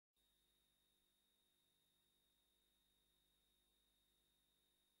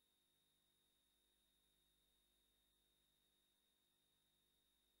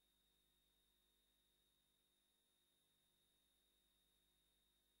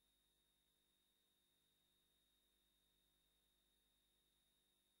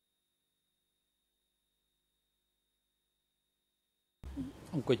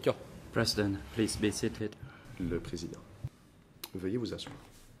President, please be seated. Le Président. Veuillez vous asseoir.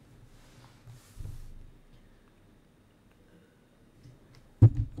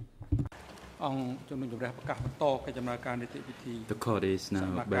 The court is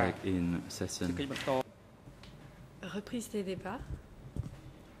now back in session. Reprise des débats.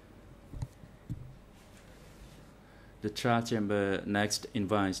 The trial chamber next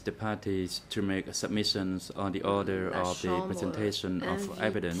invites the parties to make submissions on the order of the presentation of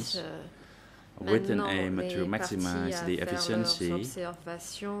evidence with an aim to maximize the efficiency,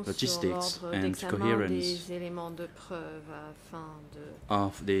 logistics, and coherence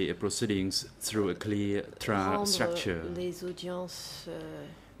of the proceedings through a clear trial structure.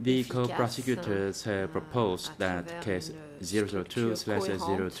 The co-prosecutors have proposed that case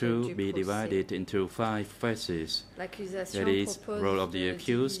 002/02 be divided into 5 phases. That is, role of the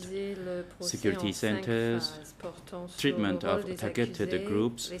accused, security centers, treatment of targeted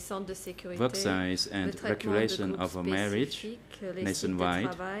groups, work size and regulation of a marriage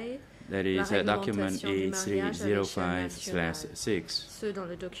nationwide. That is document E305/6.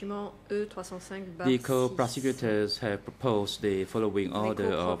 The co-prosecutors have proposed the following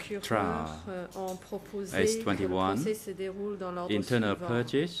order of trial. S21, internal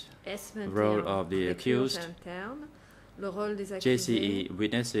purchase, role of the accused, JCE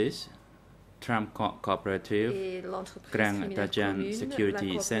witnesses, Trump Cooperative, Grand Dajan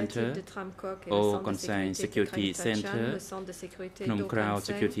Security Center, Au Conseil Security Center, Phnom Krao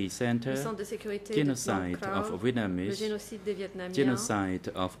Security Center, genocide of Vietnamese, genocide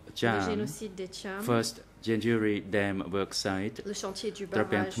of Cham, First January Dam Worksite,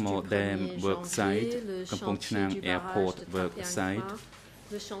 Trapentmo Dam Worksite, Kampong Chnang Airport Worksite,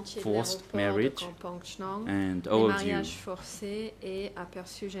 forced marriage, and overview.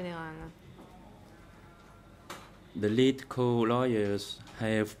 The lead co-lawyers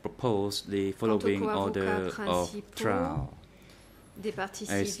have proposed the following order of trial.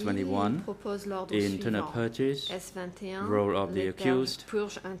 S21, internal purchase, role of the accused,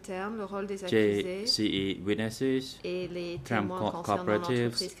 JCE witnesses, Trump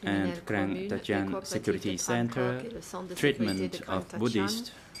Cooperatives and Grand Dajan Security Center, treatment of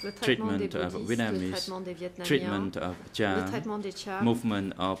Buddhists, treatment of Vietnamese, treatment of Cham,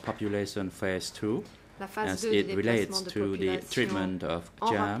 movement of population phase 2, as it relates to the treatment of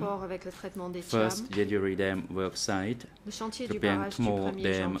Cham, First January Dam Worksite, Trapentmo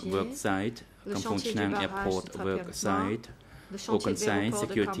Dam Worksite, Kampong Chnang Airport Worksite, Au Conseil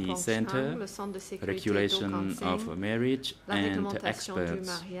Security Center, regulation of marriage and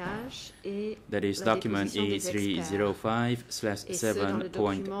experts. That is document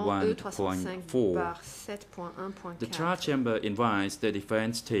E305/7.1.4. The trial chamber invites the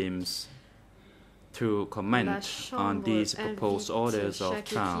defense teams to comment on these proposed orders of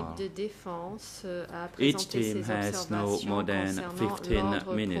trial. Each team has no more than 15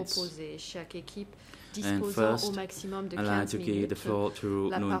 minutes. And first, I'd like to give the floor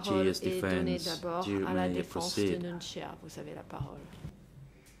to Nuncia's defense. You may proceed.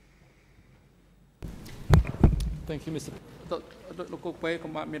 Thank you, Mr.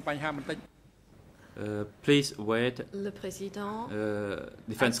 Please wait. Le Président.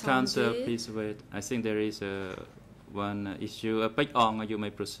 Defense counsel, please wait. I think there is one issue. Pek Ong, you may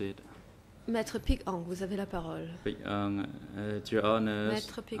proceed. Maître Pik Ong, vous avez la parole. Pek Ong, Your Honors,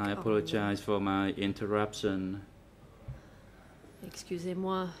 I apologize for my interruption.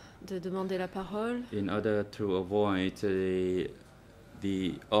 Excusez-moi de demander la parole. In order to avoid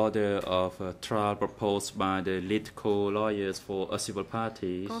the order of trial proposed by the lead co-lawyers for civil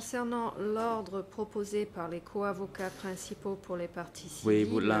parties, concernant l'ordre proposé par les co-avocats principaux pour les parties civiles, we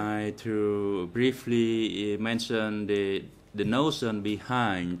would like to briefly mention the notion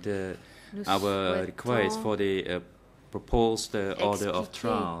behind our request for the proposed order of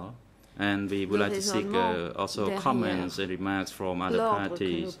trial. And we would like to seek also comments and remarks from other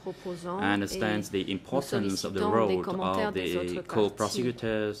parties. I understand the importance of the role of the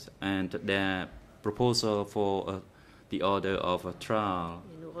co-prosecutors and their proposal for the order of a trial.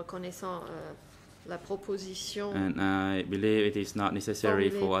 And I believe it is not necessary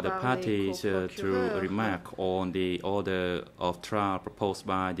for other parties to remark on the order of trial proposed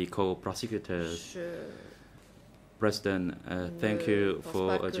by the co-prosecutors. President, thank you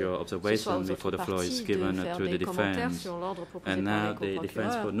for your observation before the floor is given to the defense. And now the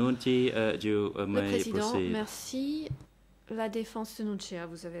defense for Nunchi, you may proceed. Merci. La défense de Nuncia,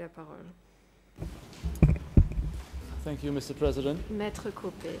 vous avez la parole. Thank you, Mr. President. Maître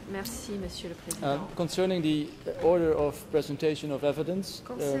Copé, merci, Monsieur le Président. Concerning the order of presentation of evidence,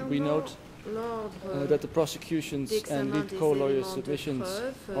 we note that the prosecutions and lead co-lawyers' submissions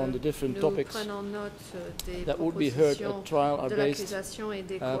on the different topics that would be heard at trial are based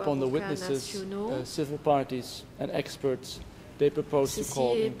upon the witnesses, civil parties and experts they propose to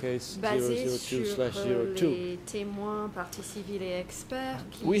call in case 002/02.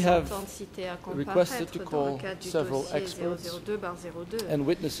 We have requested to call several experts and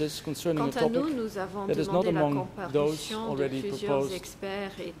witnesses concerning a topic that is not among those already proposed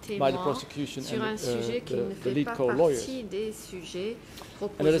by the prosecution and the lead co-lawyers, and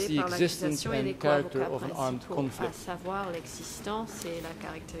that is the existence and character of an armed conflict.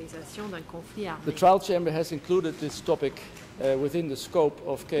 The trial chamber has included this topic within the scope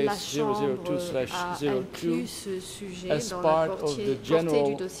of case 002/02 as part of the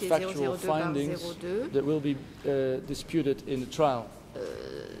general factual findings that will be disputed in the trial.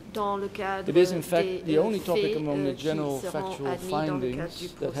 It is in fact the only topic among the general factual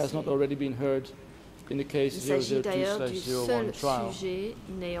findings that has not already been heard in the case 002/01 trial.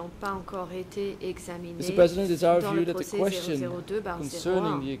 Mr. President, it is our view that the question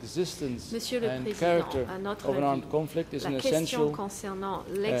concerning the existence and character of an armed conflict is an essential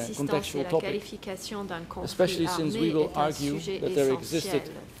contextual topic, especially since we will argue that there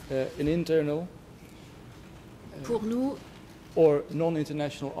existed an internal or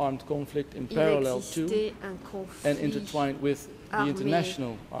non-international armed conflict in parallel to and intertwined with the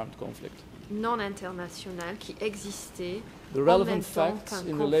international armed conflict. Non-international qui existait. The relevant facts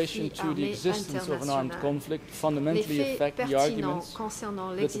in relation to the existence of an armed conflict fundamentally affect the arguments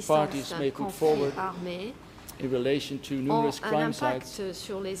that the parties may put forward in relation to numerous crime sites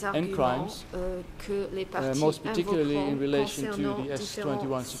and crimes, most particularly in relation to the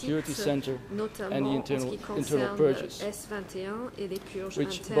S21 Security Center and the internal purges,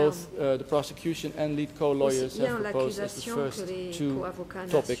 which both the prosecution and lead co-lawyers have proposed as the first two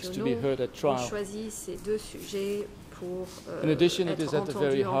topics to be heard at trial. In addition, it is at the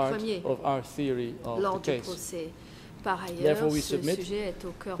very heart of our theory of the case. Therefore, we submit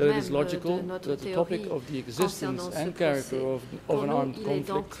that it is logical that the topic of the existence and character of an armed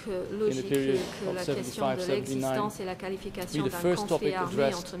conflict in the period of 75-79 be the first topic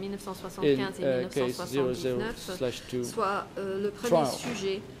addressed in case 00/2 trial.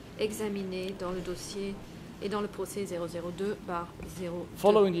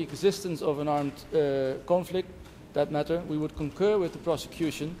 Following the existence of an armed conflict, that matter, we would concur with the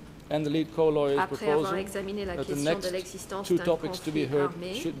prosecution and the lead co-lawyer's proposal that the next two topics to be heard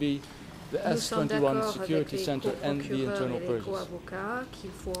should be the S21 Security Center and the internal purges.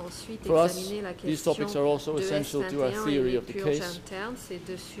 For us, these topics are also essential to our theory of the case,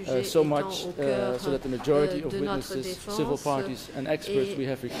 so much so that the majority of witnesses, civil parties and experts we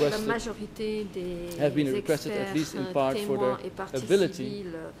have requested have been requested at least in part for their ability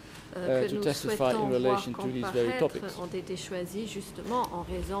to testify in relation to these very topics.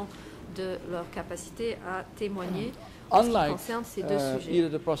 Unlike either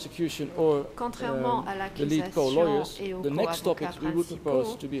the prosecution or the lead co-lawyers, the next topics we would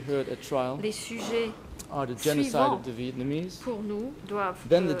propose to be heard at trial are the genocide of the Vietnamese,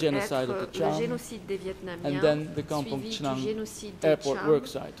 then the genocide of the Cham, and then the Kampong Chhnang airport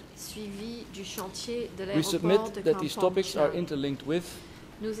worksite. We submit that these topics are interlinked with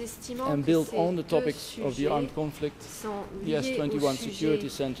and build on the topics of the armed conflict, the S21 Security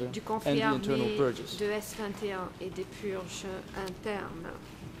Center and the internal purges.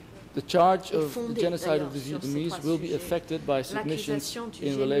 The charge of the genocide of the Vietnamese will be affected by submissions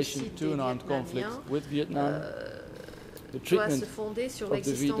in relation to an armed conflict with Vietnam, the treatment of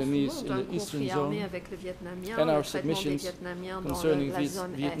the Vietnamese in the Eastern Zone, and our submissions concerning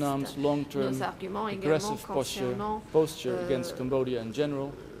Vietnam's long-term aggressive posture against Cambodia in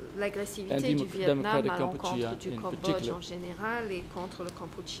general, and democratic Kampuchea in particular.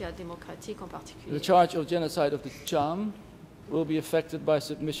 The charge of genocide of the Cham will be affected by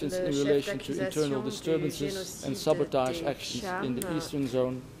submissions in relation to internal disturbances and sabotage actions in the Eastern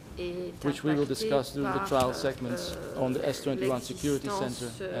Zone, which we will discuss during the trial segments on the S21 Security Center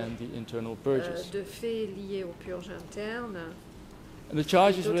and the internal purges. And the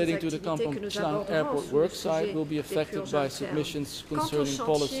charges relating to the Kampong Chhnang airport worksite will be affected by submissions concerning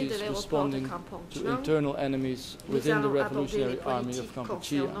policies responding to internal enemies within the Revolutionary Army of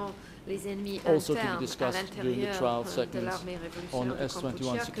Kampuchea, also to be discussed during the trial segments on the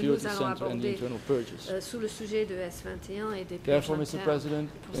S21 Security Center and the internal purges. Therefore, Mr. President,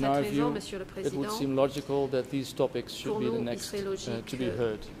 in our view, it would seem logical that these topics should be the next to be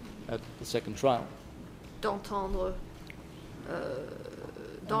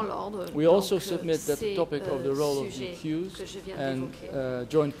dans l'ordre. We also submit that the topic of the role of the accused and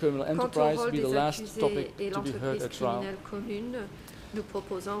joint criminal enterprise be the last topic to be heard at trial. Nous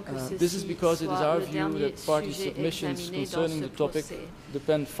proposons que this is because it is our view that party submissions concerning the topic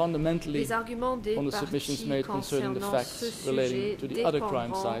depend fundamentally on the submissions made concerning the facts relating to the other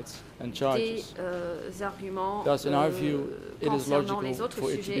crime sites and charges. Thus, in our view, it is logical for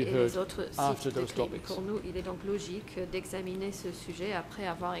it to be heard after those topics. Pour nous, il est donc logique d'examiner ce sujet après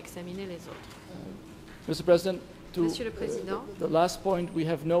avoir examiné les autres. Mr. President, Monsieur le Président, the last point, we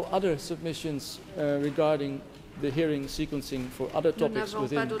have no other submissions regarding the hearing sequencing for other topics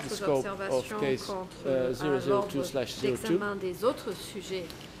within the scope of case 002/02.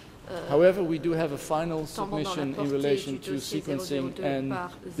 However, we do have a final submission in relation to sequencing, and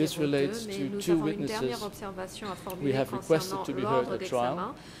this relates to two witnesses we have requested to be heard at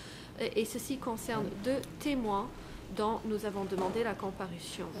trial. Et ceci concerne deux témoins dont nous avons demandé la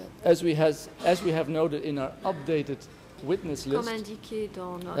comparution. As we have noted in our updated witness list,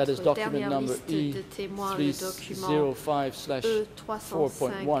 that is document number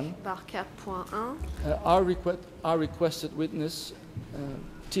E305/4.1, our requested witness,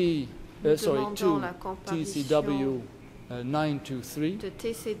 TCW 923,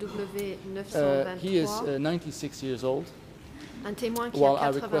 he is 96 years old, while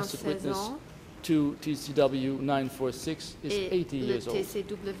our requested witness to TCW 946 is 80 years old.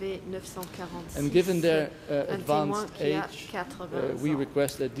 And given their advanced age, we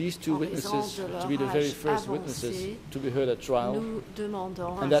request that these two witnesses to be the very first witnesses to be heard at trial,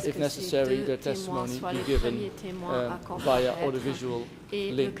 and that if necessary their testimony be given via audiovisual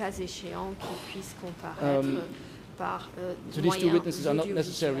link. So these two witnesses are not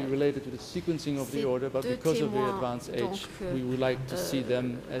necessarily related to the sequencing of the order, but because of their advanced age, we would like to see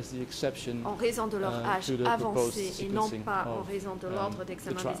them as the exception to the proposed sequencing of the trial.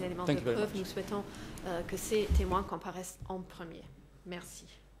 Thank you very much. Nous souhaitons que ces témoins comparaissent en premier. Merci.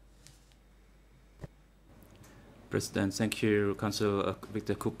 President, thank you, Counsel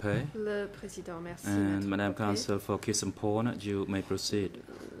Victor Coupé. Le Président, merci. And Madame Counsel for Kisampon, you may proceed.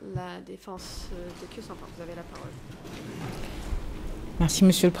 La défense de Kisampon, vous avez la parole. Merci,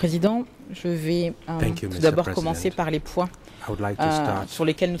 Monsieur le Président. Je vais tout d'abord commencer par les points sur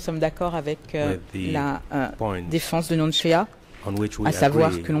lesquels nous sommes d'accord avec la défense de Nonchea, à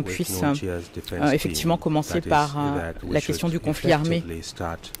savoir que l'on puisse effectivement commencer par la question du conflit armé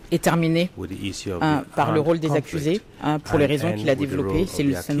et terminer par le rôle des accusés pour les raisons qu'il a développées.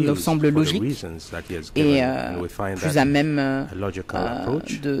 Ça nous semble logique et plus à même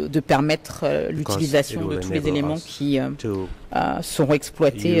de permettre l'utilisation de tous les éléments qui seront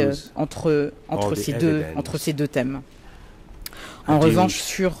exploités entre ces deux thèmes. En revanche,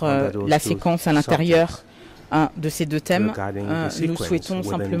 sur la séquence à l'intérieur de ces deux thèmes, nous souhaitons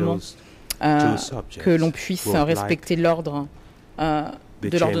simplement que l'on puisse respecter l'ordre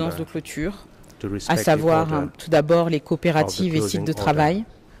de l'ordonnance de clôture, à savoir tout d'abord les coopératives et sites de travail,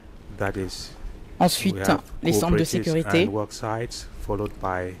 ensuite les centres de sécurité,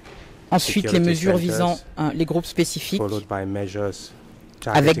 ensuite les mesures visant les groupes spécifiques,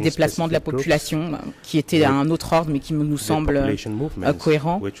 avec déplacement de la population qui était à un autre ordre mais qui nous semble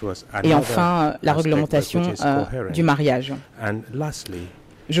cohérent, et enfin la réglementation du mariage.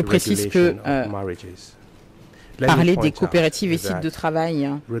 Je précise que parler des coopératives et sites de travail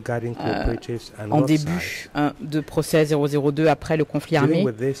en début de procès 002 après le conflit armé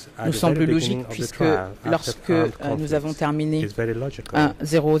nous semble logique, puisque lorsque nous avons terminé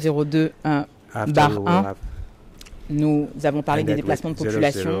 002/1, nous avons parlé des déplacements de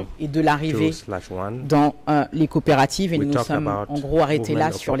population et de l'arrivée dans les coopératives, et nous nous sommes en gros arrêtés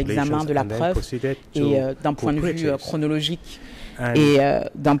là sur l'examen de la preuve, et d'un point de vue chronologique et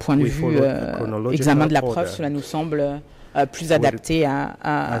d'un point de vue examen de la preuve, cela nous semble plus adapté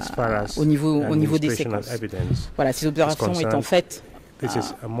au niveau des séquences. Voilà, ces observations étant faites,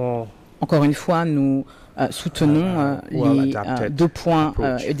 encore une fois, nous soutenons les deux points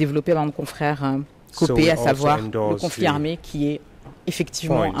développés par mon confrère Coupé, à savoir le conflit armé, qui est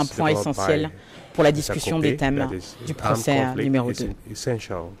effectivement un point essentiel pour la discussion des thèmes du procès numéro 2.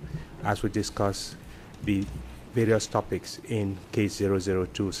 Various topics in case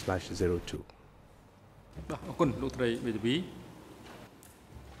 002/02.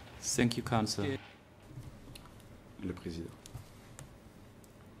 Thank you, Counsel. Le Président.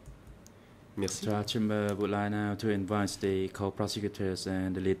 Merci. The Chamber would like now to invite the co-prosecutors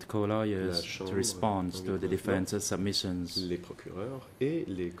and the lead co-lawyers to respond to the defense's submissions. Les procureurs et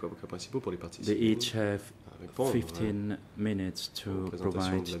les co-avocats principaux pour les parties They each have 15 minutes to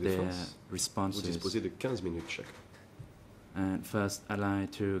provide their responses. Vous disposez de 15 minutes chacun. And first, I'd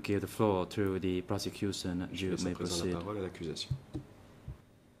like to give the floor to the prosecution. You may proceed.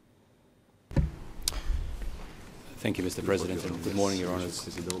 Thank you, Mr. President, and good morning, Your Honours.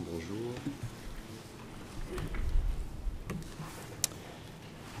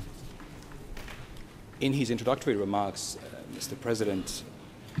 In his introductory remarks, Mr. President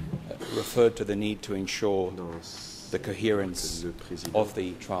referred to the need to ensure the coherence of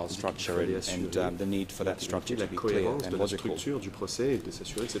the trial structure and the need for that structure to be clear and logical.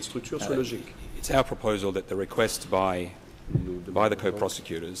 It's our proposal that the request by the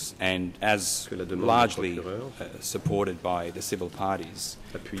co-prosecutors, and as largely supported by the civil parties,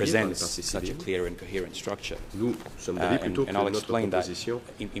 presents such a clear and coherent structure. And I'll explain that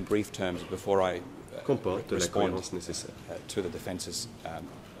in brief terms before I respond to the defence's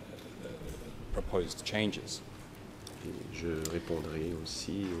proposed changes.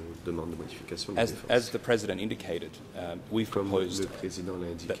 As the President indicated, we've proposed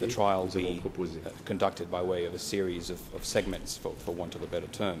that the trial be conducted by way of a series of segments, for want of a better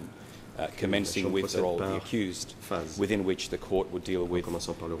term, commencing with the role of the accused, within which the court would deal with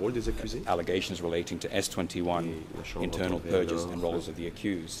allegations relating to S21, internal purges and roles of the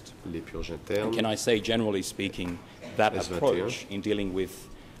accused. And can I say, generally speaking, that approach in dealing with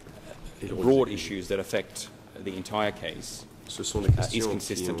broad issues that affect the entire case is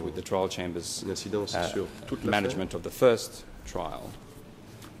consistent with the trial chamber's management of the first trial.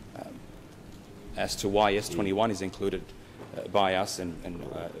 As to why S21 is included by us and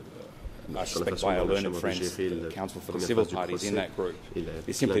I suspect by our learned friends, the counsel for the civil parties in that group,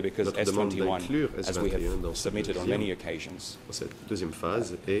 is simply because S21, as we have submitted on many occasions,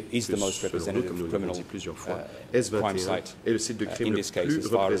 is the most representative criminal crime site in this case as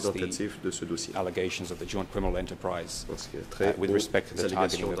far as the allegations of the joint criminal enterprise with respect to the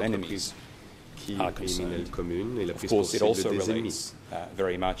targeting of enemies are concerned. Of course, it also relates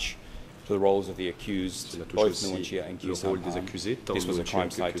very much to the roles of the accused, both Nuantia and Khieu Samphan. This was a crime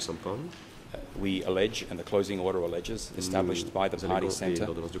site, we allege, and the closing order alleges, established by the party centre,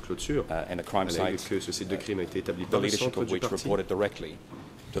 and a crime site, the leadership of which reported directly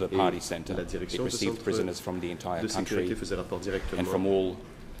to the party centre. It received prisoners from the entire country and from all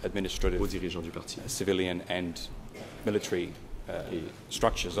administrative, civilian and military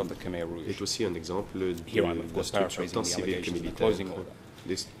structures of the Khmer Rouge. Here I'm, of course, paraphrasing the allegations in the closing order.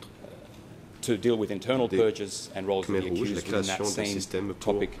 To deal with internal purges and roles of the accused within that same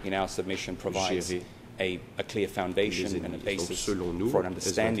topic in our submission provides a clear foundation and a basis for an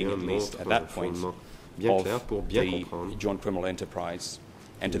understanding, at least at that point, of the joint criminal enterprise,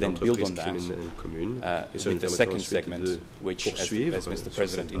 and to then build on that with the second segment, which, as Mr.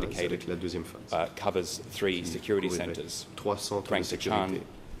 President indicated, covers 3 security centres, Krang Tachan,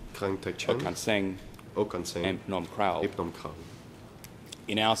 Okan Seng, and Phnom Krao.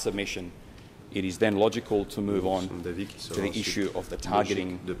 In our submission, it is then logical to move on to the issue of the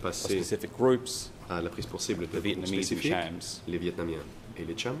targeting of specific groups, the Vietnamese and Chams,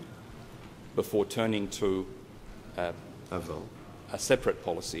 before turning to a separate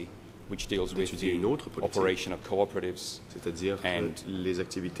policy which deals with the operation of cooperatives and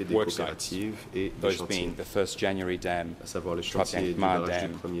work sites, those being the 1st January Dam, Tra Piang Khma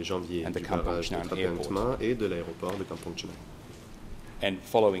Dam, and the Kampong Chhnang Airport. And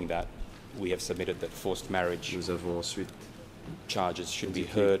following that, we have submitted that forced marriage charges should be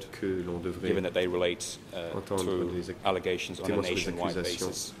heard, given that they relate to allegations on a nationwide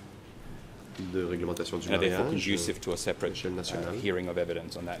basis, and are therefore conducive to a separate hearing of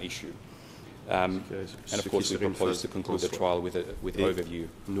evidence on that issue. And of course, we propose to conclude the trial with overview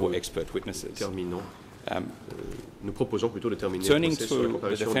or expert witnesses. Turning to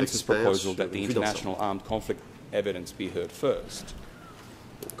the defence's proposal that the international armed conflict evidence be heard first,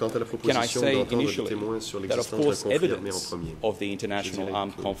 can I say initially that, of course, evidence of the international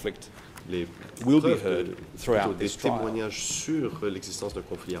armed conflict will be heard throughout this trial.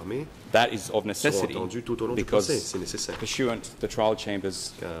 That is of necessity because, pursuant to the trial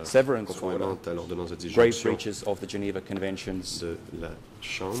chamber's severance order, grave breaches of the Geneva Conventions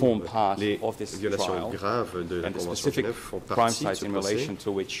form part of this trial, and the specific crime sites in relation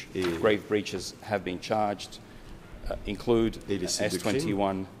to which grave breaches have been charged include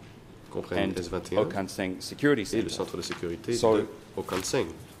S21 and Okan Seng Security Centre. So,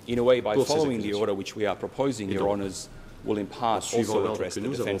 in a way, by following the order which we are proposing, Your Honours will in part also address the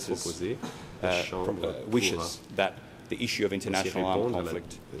defence's wishes that the issue of international armed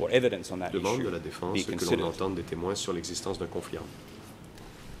conflict or evidence on that issue be considered.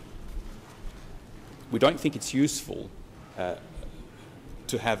 We don't think it's useful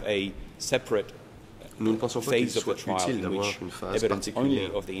to have a separate nous ne pensons pas qu'il soit utile d'avoir une phase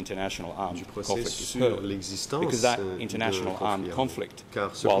particulière du procès sur l'existence d'un conflit,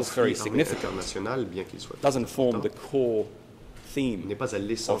 car ce conflit armé international, bien qu'il soit important, n'est pas à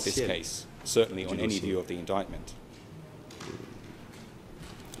l'essentiel certainly on any view of the indictment.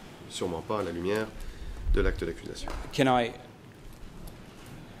 Sûrement pas à la lumière de l'acte d'accusation. Can I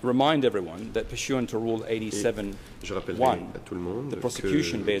remind everyone that pursuant to Rule 87.1, the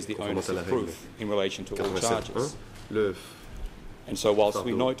prosecution bears the onus of proof in relation to all charges. And so whilst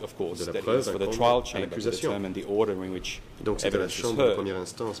we note, of course, that it is for the trial chamber to determine the order in which evidence is heard,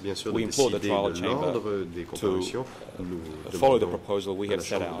 we implore the trial chamber to follow the proposal we have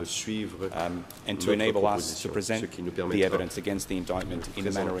set out and to enable us to present the evidence against the indictment in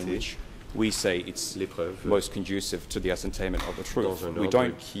the manner in which we say it's most conducive to the ascertainment of the truth. We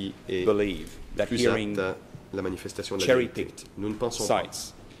don't believe that hearing cherry-picked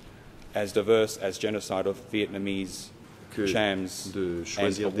sites as diverse as genocide of Vietnamese Chams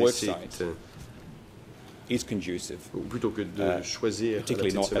and of work sites is conducive,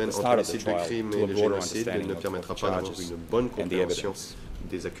 particularly not at the start of the trial, to a broader understanding of the charges and the evidence.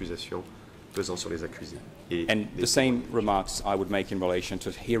 And the same remarks I would make in relation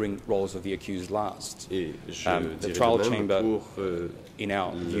to hearing roles of the accused last. The trial chamber, in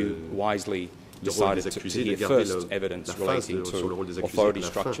our view, wisely decided to hear first evidence relating to authority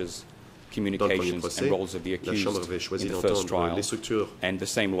structures, communications and roles of the accused in the first trial, and the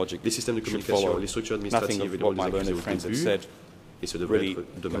same logic should follow. Nothing of what my learned friends have said really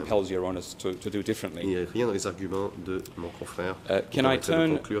compels Your Honours to do differently. Can I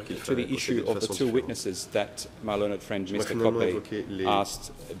turn to the issue of the two witnesses that my learned friend Mr. Coppe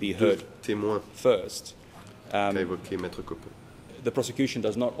asked be heard first? The prosecution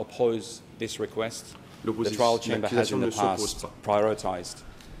does not oppose this request. The trial chamber has in the past prioritised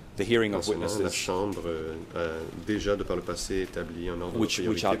the hearing of witnesses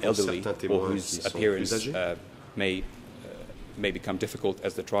which are elderly or whose appearance may become difficult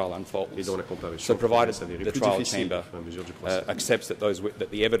as the trial unfolds. So provided the trial chamber accepts that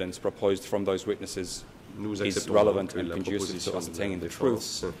the evidence proposed from those witnesses is relevant and conducive to ascertaining the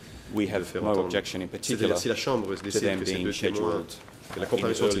truth, we have no objection in particular to them being scheduled in the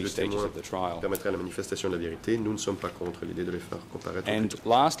early stages of the trial. And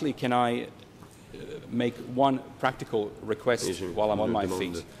lastly, can I make one practical request while I'm on my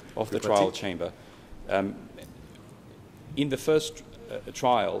feet of the trial chamber? In the first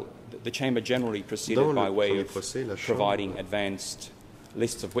trial, the chamber generally proceeded by way of providing advanced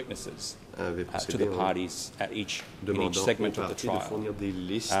lists of witnesses to the parties in each segment of the trial.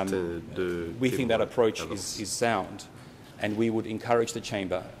 We think that approach is sound, and we would encourage the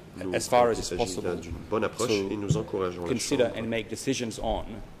chamber, as far as is possible, to consider and make decisions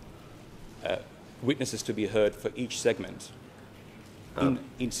on witnesses to be heard for each segment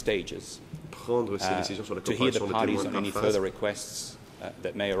in stages, to hear the parties on any further requests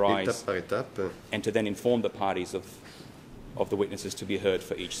that may arise, and to then inform the parties of the witnesses to be heard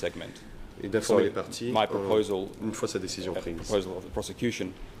for each segment. So my proposal, proposal of the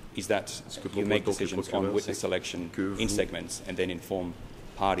prosecution, is that you make decisions on witness selection in segments and then inform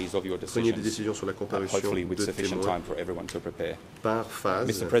parties of your decisions, hopefully with sufficient time for everyone to prepare.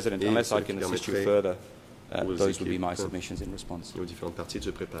 Mr. President, unless I can assist you further, those would be my submissions in response.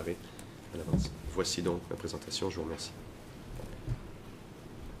 Voici donc ma présentation. Je vous remercie.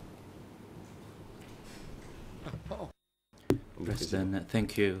 President,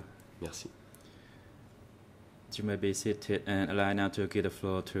 thank you. Merci. You may be seated and allow now to give the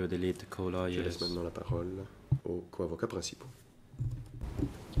floor to the lead co-lawyers. Je laisse maintenant la parole aux co-avocats principaux.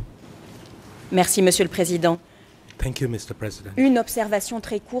 Merci, Monsieur le Président. Thank you, Mr. President. Une observation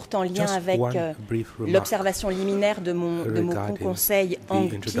très courte en lien avec l'observation liminaire de mon conseil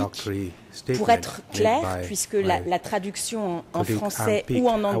anglais. Pour être clair, puisque la traduction en français ou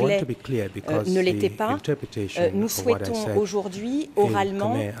en anglais ne l'était pas, nous souhaitons aujourd'hui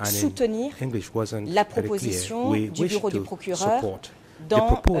oralement soutenir la proposition du bureau du procureur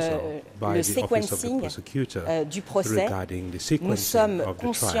dans le sequencing du procès. Nous sommes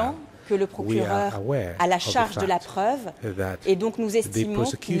conscients que le procureur a la charge de la preuve et donc nous estimons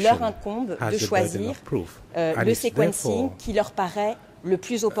qu'il leur incombe de choisir le sequencing qui leur paraît le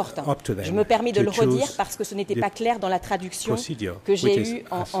plus opportun. Je me permets de le redire parce que ce n'était pas clair dans la traduction que j'ai eue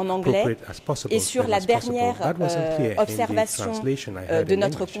en anglais. Et sur la dernière observation de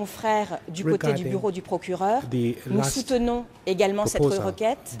notre confrère du côté du bureau du procureur, nous soutenons également cette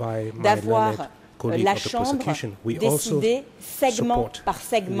requête d'avoir la Chambre décider segment par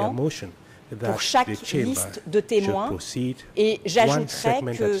segment pour chaque liste de témoins et j'ajouterais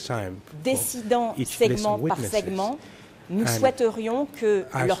que, décidant segment par segment, nous souhaiterions que,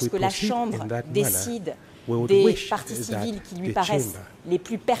 lorsque la Chambre décide des parties civiles qui lui paraissent les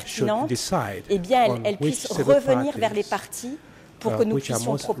plus pertinentes, eh bien, elle puisse revenir vers les parties pour que nous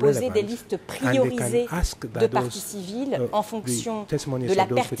puissions proposer des listes priorisées de parties civiles en fonction de la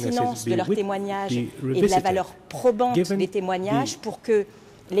pertinence de leurs témoignages et de la valeur probante des témoignages pour que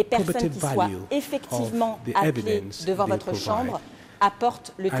les personnes qui soient effectivement appelées devant votre Chambre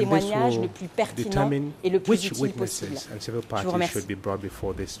apportent le témoignage le plus pertinent et le plus utile possible. Je vous remercie.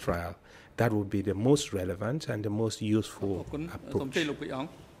 That would be the most relevant and the most useful approach.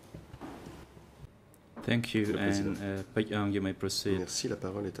 Thank you, and Baek Young, you may proceed. Merci, la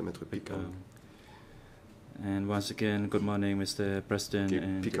parole est à Maître Baek Young. And once again, good morning, Mr. President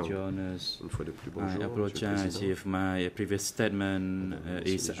and the journalists. Une fois de plus, bonjour, I apologize if my previous statement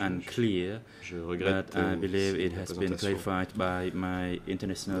is unclear, but I believe it has been clarified by my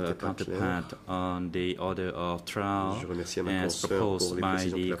international counterpart on the order of trial as proposed by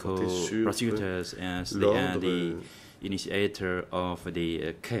the co-prosecutors as the initiator of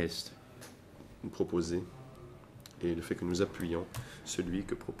the case. Proposé et le fait que nous appuyons celui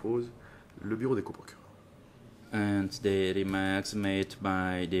que propose le bureau des coprocureurs. And the remarks made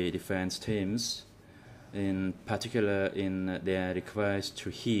by the defense teams, in particular in their request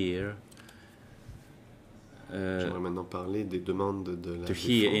to hear J'aimerais maintenant parler des demandes de la to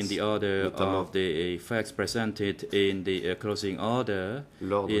hear in the order of the facts presented in the closing order.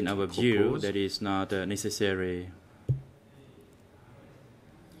 In our view, that is not necessary.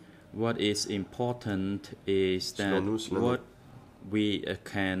 What is important is that what we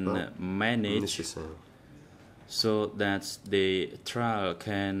can manage so that the trial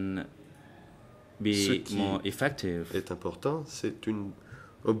can be more effective. Ce qui est important, c'est un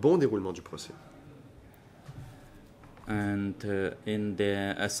bon déroulement du procès. And in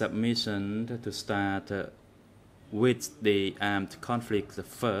their submission to start with the armed conflict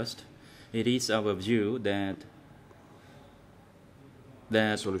first, it is our view that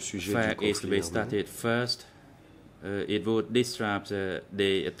sur le sujet fact du is to be started first. It would disrupt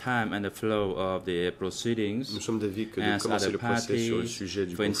the time and the flow of the proceedings. Nous sommes d'avis que de commencer le procès sur le sujet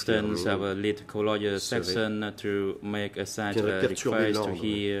du for instance, our lead co-lawyer section to make a such request to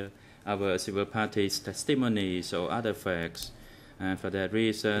hear our civil parties' testimonies or other facts. And for that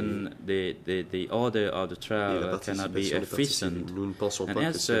reason, the order of the trial cannot be efficient. And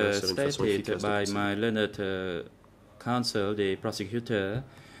as stated by my learned counsel, the prosecutor,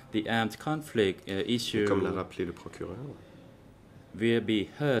 the armed conflict issue comme l'a rappelé le procureur, will be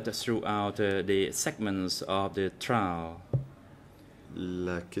heard throughout the segments of the trial.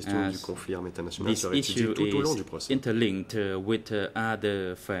 La question du conflit armé international sera étudiée tout au long du procès. Interlinked with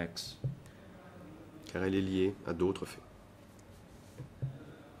other facts. Car elle est liée à d'autres faits.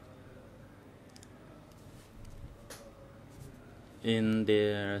 In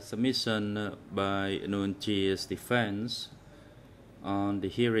their submission by Nuon Chia's defense on the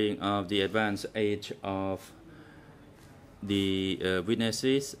hearing of the advanced age of the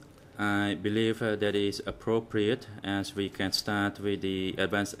witnesses, I believe that is appropriate, as we can start with the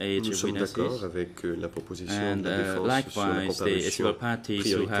advanced age Nous sommes witnesses. d'accord avec la proposition And de la défense likewise, sur la the civil comparution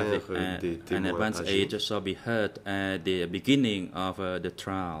parties who have prioritaire des an témoins advanced âgés. age shall be heard at the beginning of the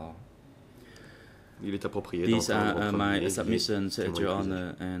trial. Il est approprié These d'entendre are en premier my les submissions, témoins Your plus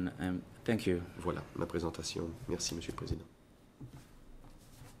Honor, âgés. and thank you. Voilà ma présentation. Merci, Monsieur le Président.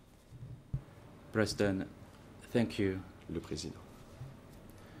 President, thank you. Le Président.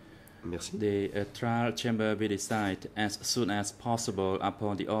 Merci. The trial chamber will decide as soon as possible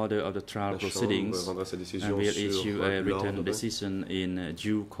upon the order of the trial La proceedings Chambre rendra sa and décision will sur issue a written l'ordre decision in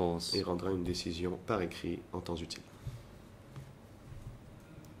due course. et rendra une décision par écrit en temps utile.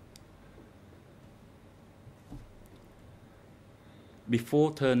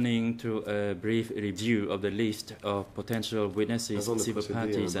 Before turning to a brief review of the list of potential witnesses, Avant de civil procéder à un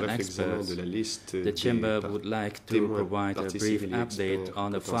parties and bref examen experts, de la liste the des Chamber would like to témoins, provide a parties brief civiles et update experts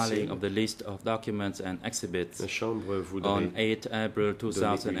on the filing potentiels. of the list of documents and exhibits. La Chambre voudrait On 8 April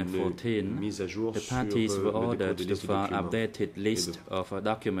donner une 2014, mise à jour the sur parties were le dépôt ordered de to liste de file documents. updated list of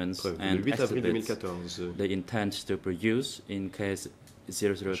documents Preuve. Le and 8 avril exhibits 2014, they intend to produce in case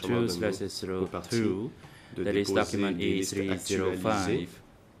 002/02, de that is déposer document des listes actualisées E305.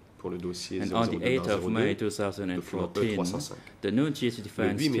 pour le dossier And on the 8th of May 02 2014, the Nuon Chia's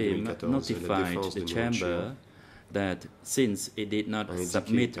defense 8 mai team 2014, la notified défense the de Nuon chamber that since it did not a indiqué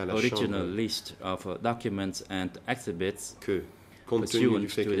submit à la original Chambre list of documents and exhibits, que, pursuant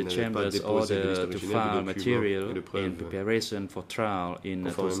to the Chamber's order to file material in preparation for trial in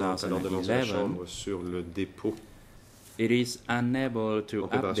 2011, it is unable to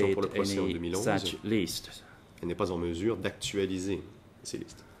update any such list. Elle n'est pas en mesure d'actualiser ces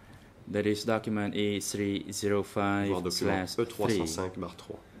listes. That is document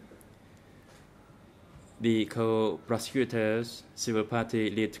E305/3. The co-prosecutors, civil party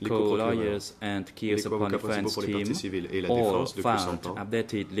lead co-lawyers and key support defense team all filed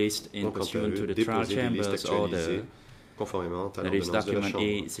updated list in pursuant to the trial chamber's order. That is document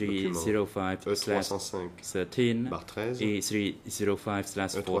E305/13,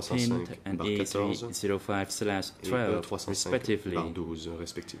 E305/14, and E305/12,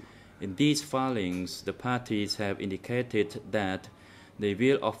 respectively. In these filings, the parties have indicated that they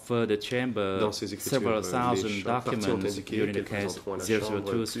will offer the Chamber several thousand documents during the case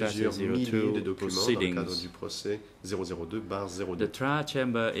 002/02 proceedings. The trial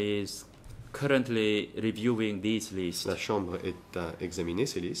chamber is currently reviewing these lists. La Chambre est à examiner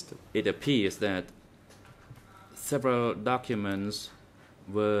ces listes. It appears that several documents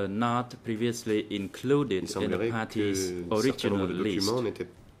were not previously included in the party's original list.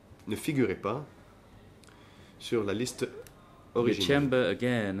 Ne figuraient pas sur la liste originale. The Chamber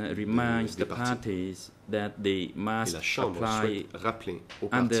again reminds the parties that they must apply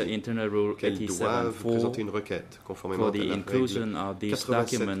under Internal Rule 87.4 for the inclusion of these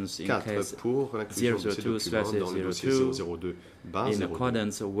documents in case 002/02 in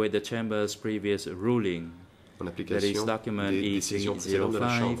accordance with the Chamber's previous ruling. That is document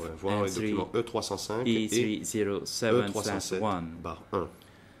E305 and E307/1.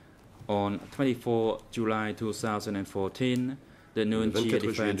 On 24 July 2014, the Nunchia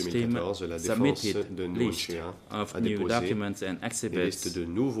defense team submitted a list of new documents and exhibits.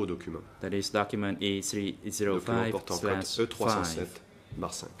 That is document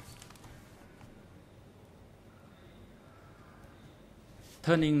E305/5.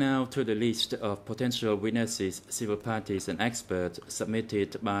 Turning now to the list of potential witnesses, civil parties, and experts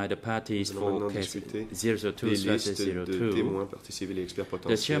submitted by the parties for case 02/02,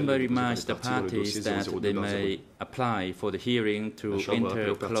 the Chamber reminds the parties that they may apply for the hearing to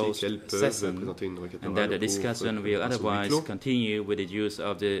enter closed session and that the discussion will otherwise continue with the use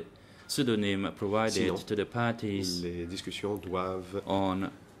of the pseudonym provided to the parties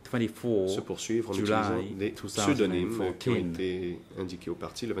on 24 se poursuivre en utilisant des pseudonymes qui ont été indiqués aux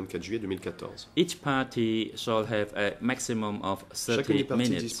parties le 24 juillet 2014. Each party shall have a maximum of 30 Chacune des parties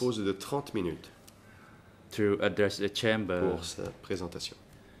minutes dispose de 30 minutes to address the chamber. Pour sa présentation.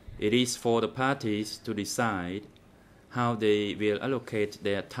 It is for the parties to decide how they will allocate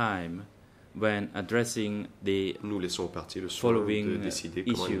their time when addressing the Nous laissons aux parties le soin de décider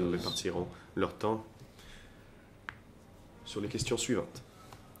comment ils répartiront leur temps sur les questions suivantes.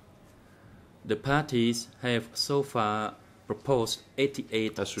 The parties have so far proposed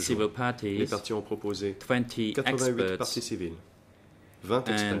 88 civil parties, les parties ont proposé 20 88 parties civiles, 20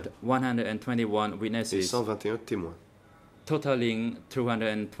 experts and 121 witnesses, et 121 témoins, totaling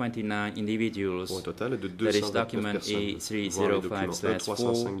 229 individuals. Pour un total de That is 229 document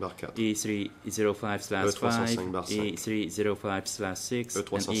E305/4, E305/5, E305/6, and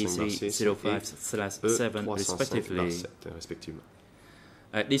E305/7, respectively.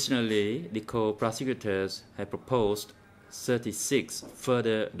 Additionally, the co-prosecutors have proposed 36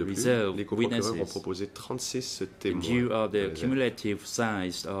 further reserve witnesses. Ont proposé 36 in view of the cumulative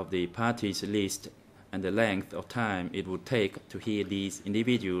size of the parties list and the length of time it would take to hear these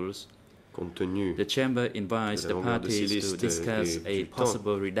individuals, the Chamber invites the parties to discuss a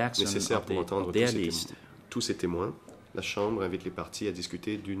possible reduction of their list. Tous ces témoins, la Chambre invite les parties à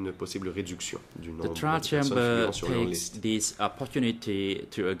discuter d'une possible réduction du nombre The trial de personnes chamber figurant sur leur takes liste. this opportunity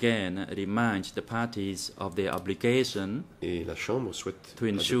to again remind the parties of their obligation Et la Chambre souhaite to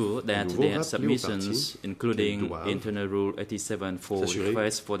ensure that their submissions, including Internal Rule 87.4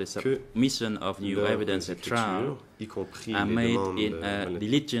 requests for the submission of new evidence at trial, are made in a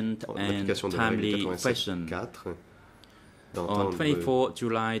diligent and timely fashion. On 24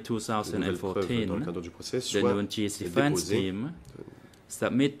 July 2014, the Nunchis defense team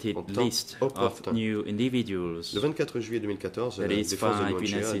submitted list of new individuals. Le 24 juillet 2014, There is 5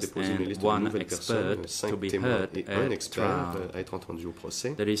 witnesses and 1 expert to be heard at trial. à être entendus au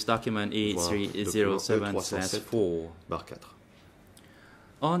procès. There is document E307/4.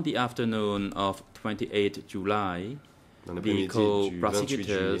 On the afternoon of 28 July, the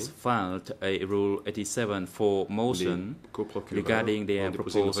co-prosecutors filed a Rule 87.4 motion regarding their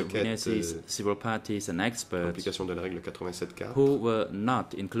proposed witnesses, civil parties, and experts who were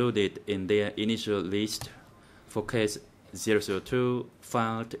not included in their initial list for case 002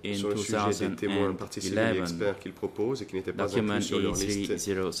 filed in sur le sujet des témoins participants et experts qu'il propose et qui n'étaient pas inclus sur leur liste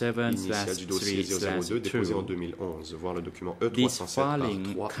initiale du dossier 002 déposé en 2011, voire le document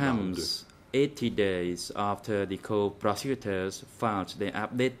E307/3/2. 80 days after the co-prosecutors filed the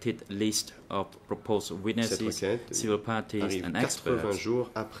updated list of proposed witnesses, civil parties and experts, 80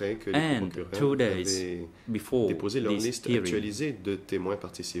 jours après que les procureurs avaient déposé leur liste actualisée de témoins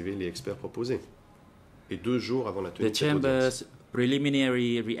parties civiles et experts proposés, et 2 jours avant la tenue de cette audience.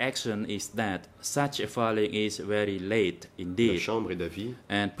 Preliminary reaction is that such a filing is very late indeed, La Chambre est d'avis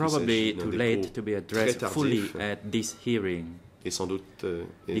and probably too late to be addressed fully at this hearing. Et sans doute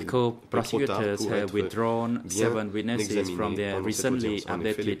the co-prosecutors have withdrawn 7 witnesses from their recently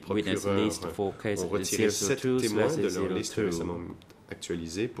updated witness list for case 002/002.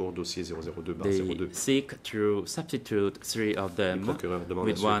 Actualisé pour dossier 002/02. They seek to substitute 3 of them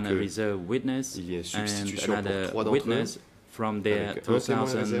with 1 reserve witness and another witness from their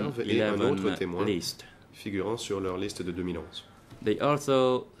 2011 list. Figurant sur leur liste de 2011. They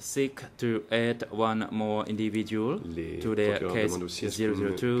also seek to add 1 more individual to their case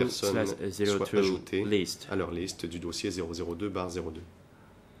 002/02 list. À leur liste du dossier 002/02.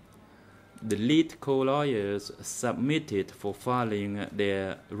 The lead co-lawyers submitted for filing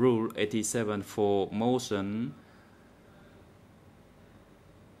their Rule 87-4 motion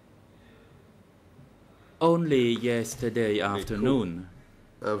only yesterday afternoon.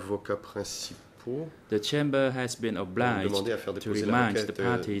 Avocats principaux. The Chamber has been obliged to remind the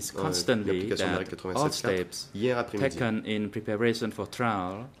parties constantly that all steps taken in preparation for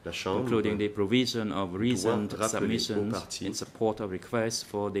trial, including the provision of reasoned submissions in support of requests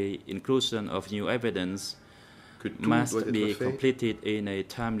for the inclusion of new evidence, must be completed in a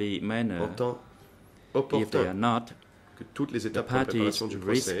timely manner. If they are not, toutes les étapes the parties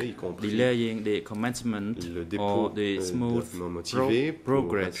risk delaying the commencement or the smooth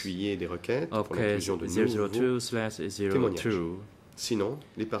progress of case 002/02. Sinon,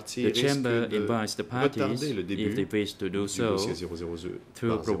 les parties the Chamber invites the parties, if they wish to do so,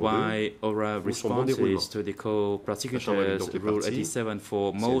 to provide oral responses to the co-prosecutors' Rule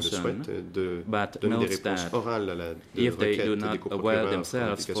 87-4 motion, but notes that if they do not avail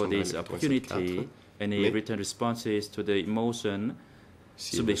themselves for this opportunity, any written responses to the motion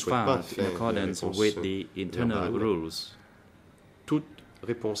should be filed in accordance with the internal rules.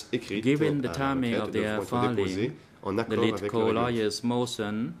 Given the timing of their filing, the lead co-lawyer's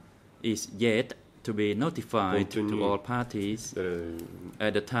motion is yet to be notified to all parties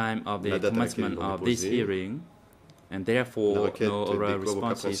at the time of the commencement of this hearing, and therefore no oral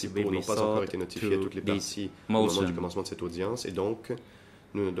responses will be sought to this motion.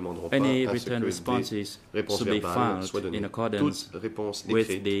 Nous ne demanderons Any pas à written responses should be filed in accordance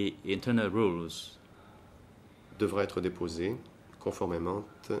with the internal rules. Devra être déposée conformément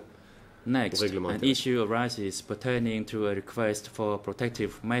Next, an issue arises pertaining to a request for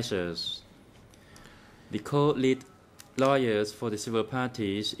protective measures. The co-lead lawyers for the civil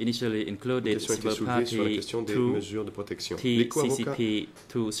parties initially included civil party 2 TCCP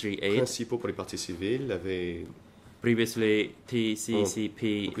 238, principaux pour les parties civiles avaient previously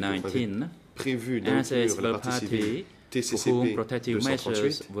TCCP 19, prévu as a d'inclure civil la partie civile party for whom protective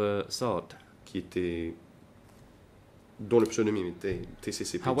measures were sought. qui était dont le pseudonyme était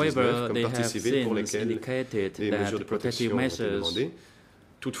TCCP 19 However, comme they partie have civile pour since lesquelles indicated les that mesures de protective protection ont été measures demandées.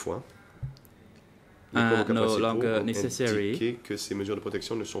 Toutefois, les are avocats no principaux longer ont necessary indiqué que ces mesures de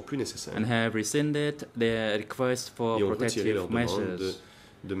protection ne sont plus nécessaires and have rescinded their request for et ont retiré leur protective demande measures.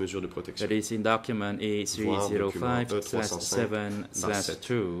 de mesures de protection. That is in document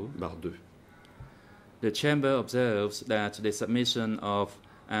E305/7/2. The Chamber observes that the submission of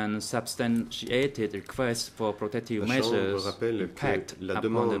unsubstantiated requests for protective measures impact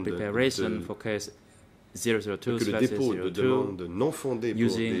upon the preparation for case que le dépôt de demandes non fondées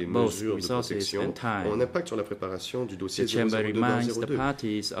pour des mesures de protection ont un impact sur la préparation du dossier 002/02. The Chamber reminds the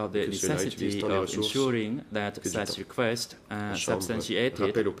parties of the necessity of ensuring that such requests are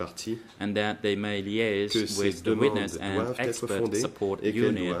substantiated and that they may liaise with the witness and expert support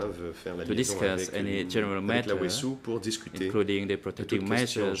unit to discuss any general matter, including the protective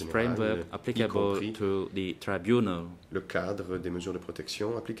measures framework applicable to the tribunal. Le cadre des mesures de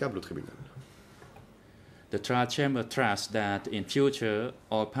protection applicables au tribunal. The trial chamber trusts that in future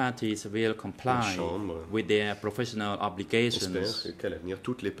all parties will comply with their professional obligations. Espère qu'à l'avenir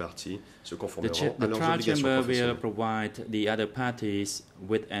toutes les parties se conformeront à leurs obligations professionnelles. The trial chamber will provide the other parties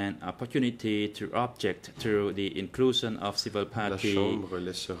with an opportunity to object to the inclusion of civil party. La chambre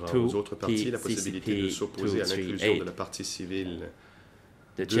laissera aux autres parties la possibilité de s'opposer à l'inclusion de la partie civile.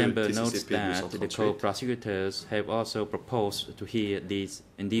 The Chamber notes that the co-prosecutors have also proposed to hear these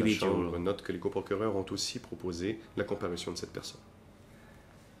individuals. La Chambre note que les coprocureurs ont aussi proposé la comparution de cette personne.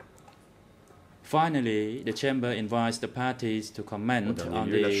 Finally, the Chamber invites the parties to comment on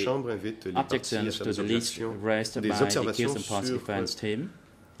the objections to the list raised by the Kills and Ponds defense team.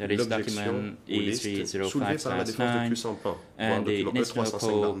 That is document E305/9 and the national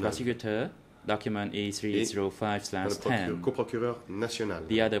co-prosecutor, document E305/10.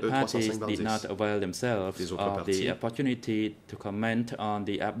 The other parties did not avail themselves of the opportunity to comment on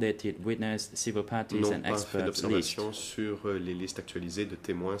the updated witness, civil parties and experts list. Sur les listes actualisées de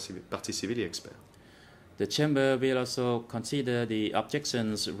témoins, parties civiles et experts. The Chamber will also consider the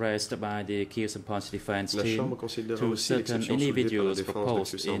objections raised by the Kills and Ponds defense team to certain individuals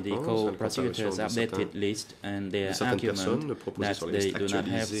proposed in the co-prosecutors' updated list and their argument that they do not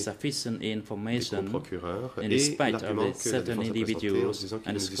have sufficient information in respect of the certain individuals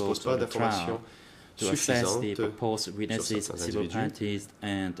and the scope of the trial to assess the proposed witnesses, civil parties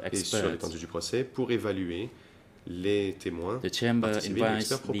and experts. Les témoins, the Chamber invites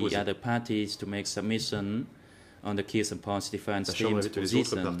the other parties to make submission on the Kills and Ponds defense team's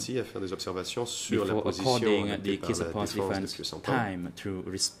position before according the Kills and Ponds defense time to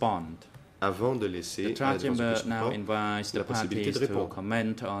respond. Avant de laisser the trial chamber now invites the parties to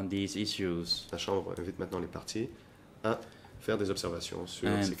comment on these issues. La Chambre invite maintenant les parties à faire des observations sur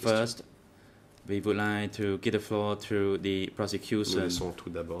ces questions. First, we would like to give the floor to the prosecution. Nous laissons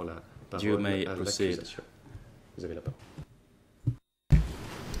tout d'abord la parole à l'accusation. Vous avez la parole.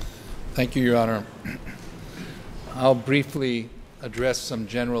 Thank you, Your Honor. I'll briefly address some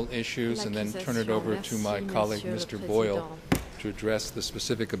general issues and then turn it over to my colleague, Mr. Boyle, to address the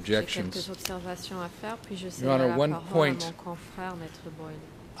specific objections. Your Honor, one point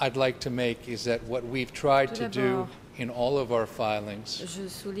I'd like to make is that what we've tried to do in all of our filings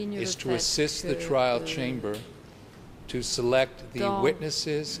is to assist the trial chamber to select the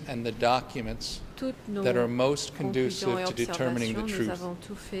witnesses and the documents that are most conducive to determining the truth.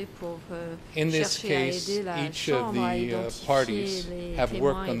 In this case, each of the parties have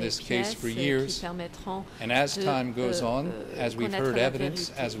worked on this case for years, and as time goes on, as we've heard evidence,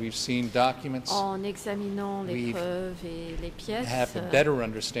 as we've seen documents, we have a better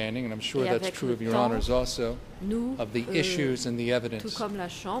understanding, and I'm sure that's true of Your Honors also, of the issues and the evidence.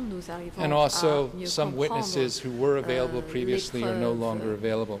 And also, some witnesses who were available previously are no longer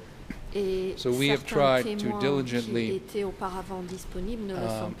available. So we have tried to diligently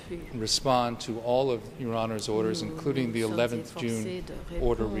respond to all of Your Honor's orders, including the 11th June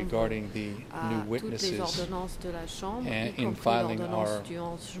order regarding the new witnesses, and in filing our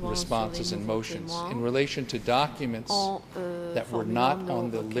responses and motions. In relation to documents that were not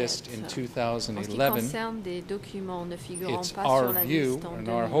on the list in 2011, it's our view and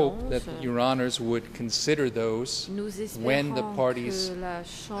our hope that Your Honors would consider those when the parties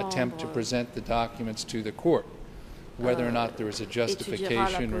attempt to present the documents to the court, whether or not there is a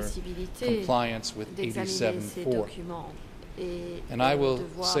justification or compliance with 87.4. And I will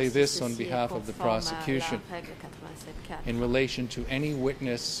say this on behalf of the prosecution. In relation to any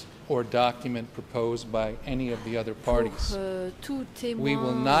witness or document proposed by any of the other parties, we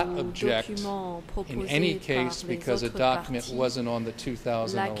will not object in any case because a document wasn't on the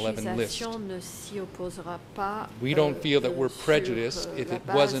 2011 list. We don't feel that we're prejudiced if it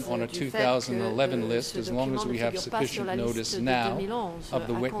wasn't on a 2011 list, as long as we have sufficient notice now of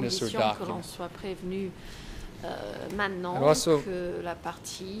the witness or document. And also,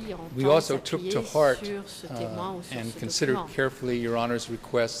 we also took to heart and considered carefully Your Honor's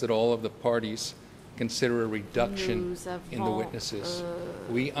request that all of the parties consider a reduction in the witnesses.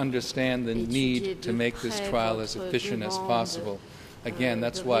 We understand the need to make this trial as efficient as possible. Again,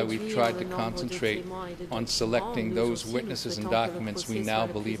 that's why we've tried to concentrate on selecting those witnesses and documents we now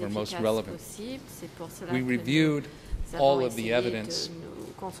believe are most relevant. We reviewed all of the evidence,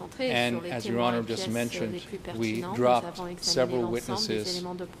 and as Your Honor just mentioned, we dropped several witnesses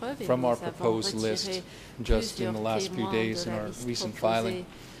from our proposed list just in the last few days in our recent filing.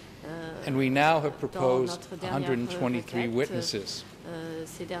 And we now have proposed 123 witnesses.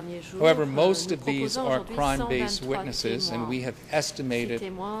 However, most of these are crime-based witnesses, and we have estimated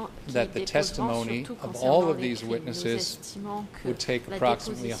that the testimony of all of these witnesses would take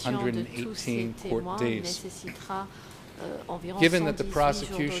approximately 118 court days. Given that the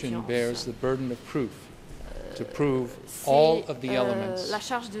prosecution bears the burden of proof, to prove all of the elements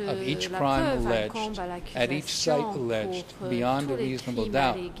of each crime alleged at each site alleged beyond a reasonable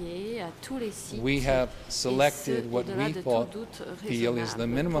doubt. We have selected what we feel is the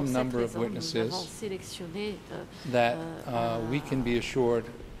minimum number of witnesses that we can be assured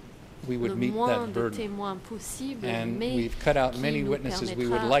we would meet that burden. And we've cut out many witnesses we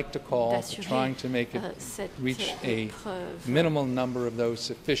would like to call, trying to make it reach a minimal number of those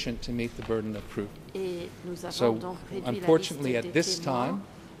sufficient to meet the burden of proof. So, unfortunately, at this time,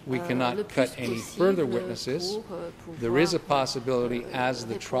 we cannot cut any further witnesses. There is a possibility as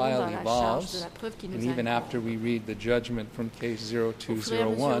the trial evolves, and even after we read the judgment from case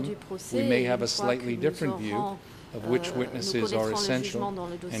 0201, we may have a slightly different view of which witnesses are essential,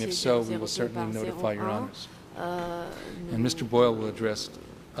 and if so, we will certainly notify Your Honors. And Mr. Boyle will address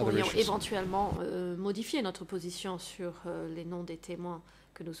other issues. Éventuellement modifier notre position sur les noms des témoins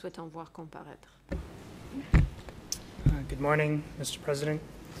que nous souhaitons voir comparaître. Good morning, Mr. President.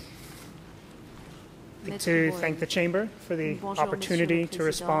 I'd like to thank the Chamber for the opportunity to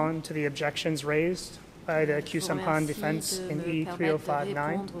respond to the objections raised by the Khieu Samphan defense in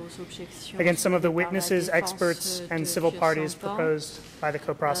E3059 against some of the witnesses, experts, and civil parties proposed by the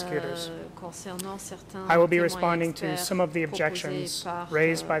co-prosecutors. I will be responding to some of the objections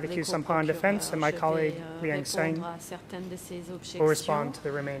raised by the Khieu Samphan defense, and my colleague Liang Seng will respond to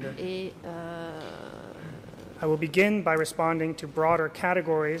the remainder. I will begin by responding to broader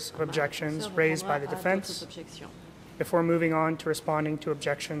categories of objections raised by the defense before moving on to responding to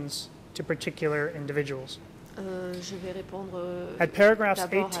objections to particular individuals. At paragraphs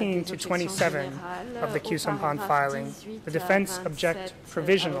 18 to 27 of the Khieu Samphan filing, the defense object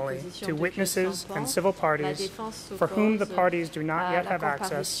provisionally to witnesses and civil parties for whom the parties do not yet have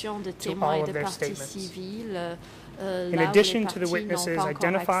access to all of their statements. In addition to the witnesses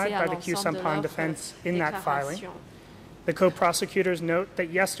identified by the Khieu Samphan defense in that filing, the co-prosecutors note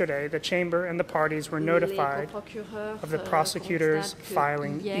that yesterday the Chamber and the parties were notified of the prosecutors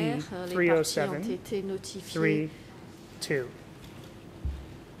filing E307-32.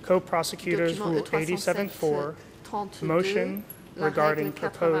 Co-prosecutors Rule 87-4, motion regarding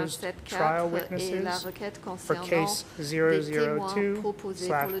proposed trial witnesses for case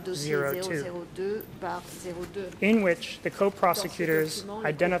 002/02, in which the co-prosecutors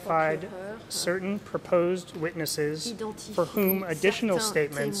identified certain proposed witnesses for whom additional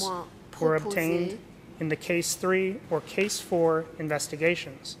statements were obtained in the Case 3 or Case 4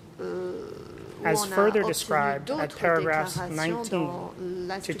 investigations, as further described at paragraphs 19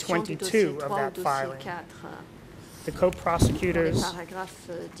 to 22 of that filing. The co-prosecutors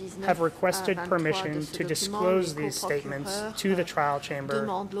have requested permission to disclose these statements to the trial chamber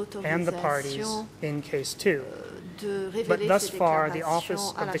and the parties in Case 2. But thus far, the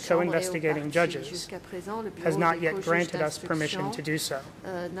Office of the Co-Investigating Judges has not yet granted us permission to do so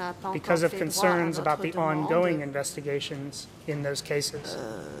because of concerns about the ongoing investigations in those cases.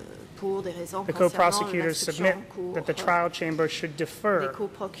 The co-prosecutors submit that the trial chamber should defer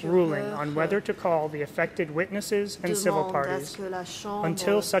ruling on whether to call the affected witnesses and civil parties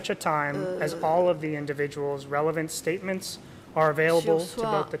until such a time as all of the individuals' relevant statements are available to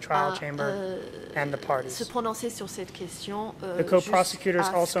both the trial chamber and the parties. The co-prosecutors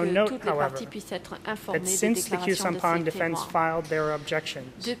also note, however, that since the Khieu Samphan defense filed their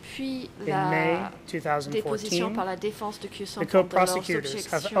objections in May 2014, the co-prosecutors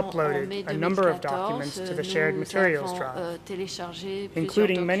have uploaded a number of documents to the shared materials drive,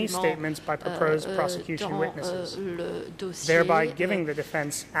 including many statements by proposed prosecution witnesses, thereby giving the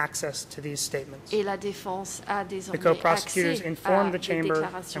defense access to these statements. The co-prosecutors informed the Chamber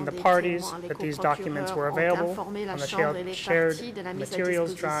and the parties that these documents were available on the shared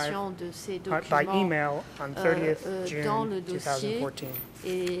materials drive by email on 30th June 2014.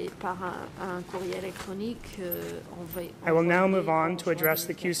 I will now move on to address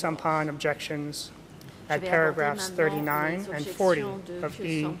the Khieu Samphan objections at paragraphs 39 and 40 of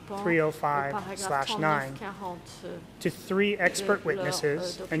E305/9 to 3 expert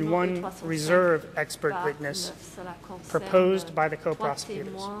witnesses and 1 reserve expert witness proposed by the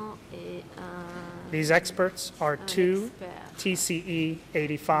co-prosecutors. These experts are 2 TCE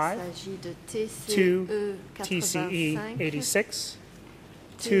 85, 2 TCE 86,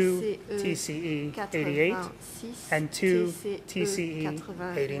 2 TCE 88, and 2 TCE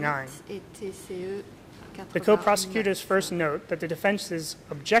 89. The co-prosecutors first note that the defense's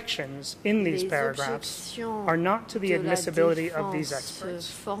objections in these paragraphs are not to the admissibility of these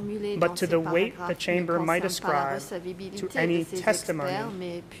experts, but to the weight the Chamber might ascribe to any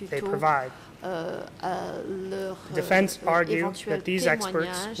testimony they provide. The defense argued that these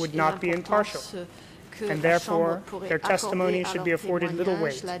experts would not be impartial, and therefore their testimony should be afforded little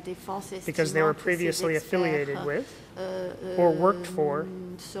weight because they were previously affiliated with or worked for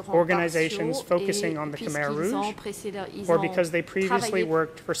organizations focusing on the Khmer Rouge, or because they previously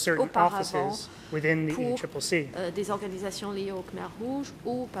worked for certain offices within the ECCC.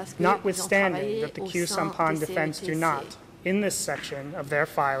 Notwithstanding that the Khieu Samphan defense do not, in this section of their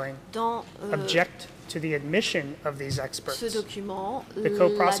filing, object to the admission of these experts, the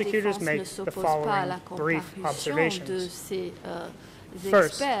co-prosecutors make the following brief observations.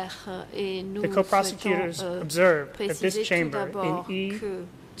 First, the co-prosecutors observed that this chamber in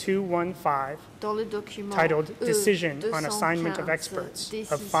E215, titled Decision on Assignment of Experts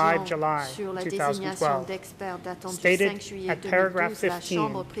of 5 July 2012, stated at paragraph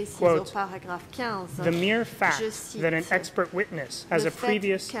 15, quote, "The mere fact that an expert witness has a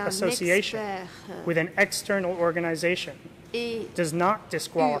previous association with an external organization does not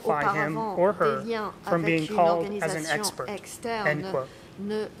disqualify him or her from being called as an expert," end quote.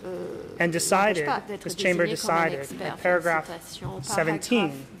 And decided, this chamber decided in paragraph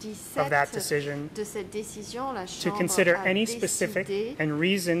 17 of that decision to consider any specific and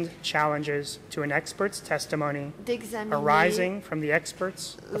reasoned challenges to an expert's testimony arising from the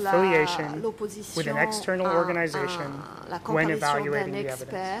expert's affiliation with an external organization when evaluating the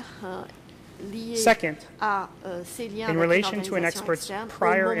evidence. Second, in relation to an expert's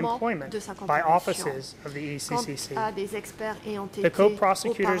prior employment by offices of the ECCC, the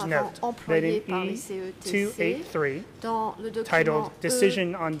co-prosecutors note that in E283, titled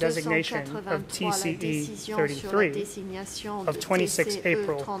Decision on Designation of TCE 33 of 26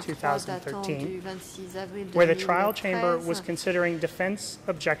 April 2013, where the trial chamber was considering defense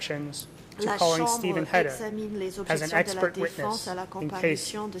objections to calling Stephen Heder as an expert witness in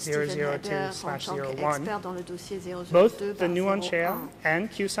case 002/01. Both the Nuon Chea and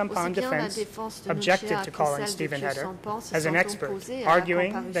Khieu Samphan defense objected to calling Stephen Heder as an expert,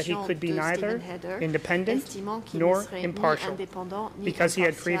 arguing that he could be neither independent nor impartial because he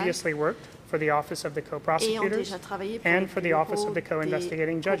had previously worked for the Office of the Co-Prosecutors and for the Office of the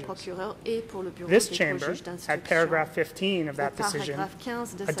Co-Investigating Judges. This chamber, at paragraph 15 of that decision,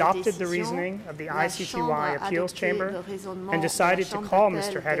 adopted the reasoning of the ICTY Appeals Chamber and decided to call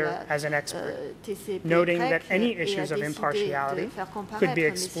Mr. Heder as an expert, noting that any issues of impartiality could be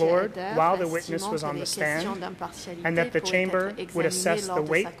explored while the witness was on the stand, and that the chamber would assess the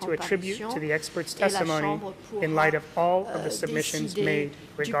weight to attribute to the expert's testimony in light of all of the submissions made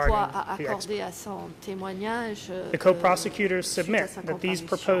regarding the expert. The co-prosecutors submit that these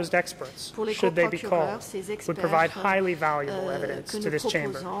proposed experts, should they be called, would provide highly valuable evidence to this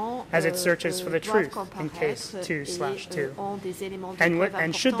chamber as it searches for the truth in case 2/2.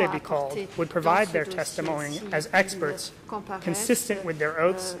 And should they be called, would provide their testimony as experts consistent with their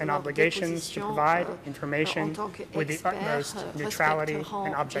oaths and obligations to provide information with the utmost neutrality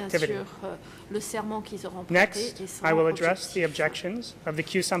and objectivity. Next, I will address the objections of the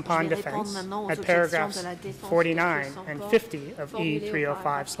Khieu Samphan defense at paragraphs 49 and 50 of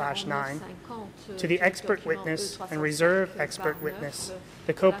E305/9 to the expert witness and reserve expert witness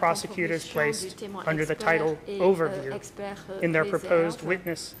the co-prosecutors placed under the title Overview in their proposed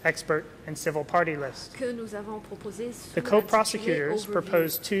witness, expert, and civil party list. The co-prosecutors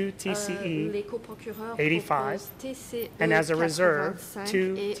proposed 2 TCE 85 and as a reserve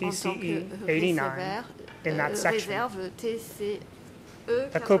 2 TCE 89 in that section.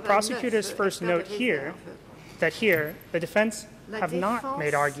 The co-prosecutors first note here that the defense have not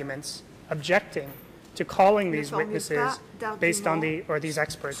made arguments objecting to calling these witnesses based on these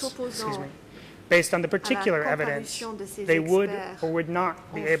experts, based on the particular evidence they would or would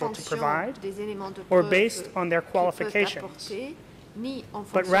not be able to provide, or based on their qualifications,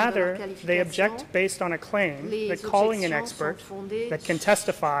 but rather they object based on a claim that calling an expert that can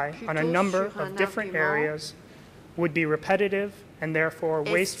testify on a number of different areas would be repetitive and therefore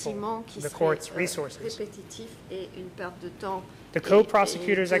wasteful of the court's resources. The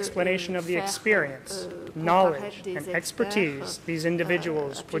co-prosecutor's explanation of the experience, knowledge, and expertise these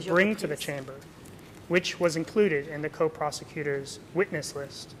individuals would bring to the chamber, which was included in the co-prosecutor's witness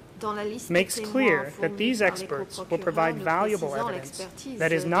list, makes clear that these experts will provide valuable evidence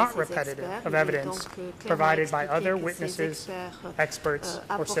that is not repetitive of evidence provided by other witnesses, experts,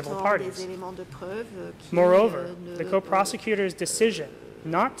 or civil parties. Moreover, the co-prosecutor's decision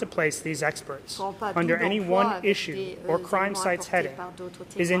not to place these experts under any one issue or crime site's heading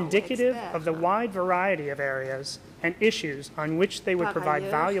is indicative of the wide variety of areas and issues on which they would provide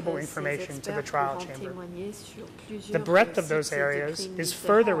valuable information to the trial chamber. The breadth of those areas is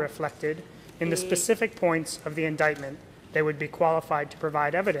further reflected in the specific points of the indictment they would be qualified to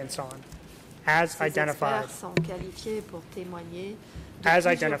provide evidence on, as identified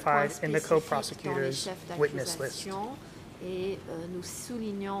in the co-prosecutor's witness list. Et nous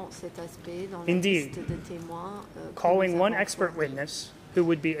soulignons cet aspect dans la Indeed, liste de témoins calling one expert witness who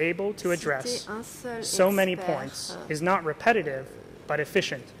would be able to address so many points is not repetitive, but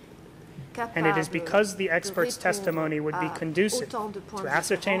efficient. And it is because the expert's testimony would be conducive to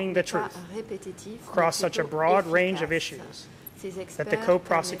ascertaining the truth across such a broad range of issues that the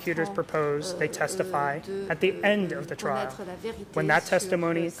co-prosecutors propose they testify at the end of the trial, when that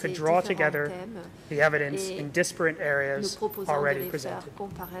testimony could draw together the evidence in disparate areas already presented.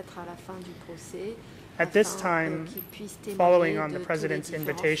 At this time, following on the President's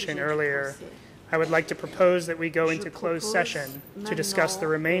invitation earlier, I would like to propose that we go into closed session to discuss the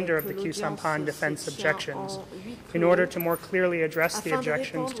remainder of the Khieu Samphan defense objections in order to more clearly address the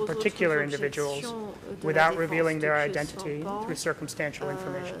objections to particular individuals without revealing their identity through circumstantial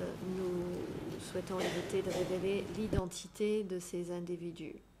information. Nous souhaitons éviter de révéler l'identité de ces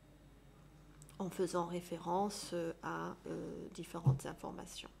individus en faisant référence à différentes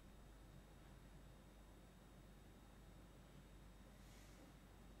informations.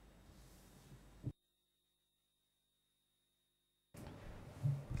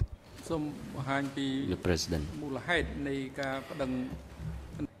 The President.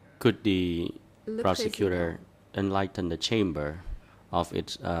 Could the prosecutor enlighten the chamber of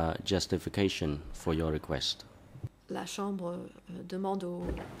its justification for your request? La Chambre demande au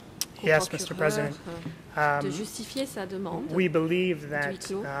Yes, Mr. President. De justifier sa demande. We believe that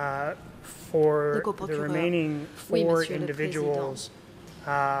for the remaining four individuals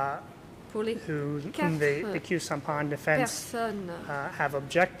whom the Khieu Samphan defense have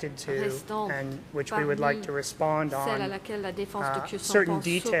objected to, and which we would like to respond on, certain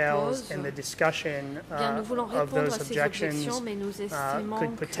details in the discussion of those objections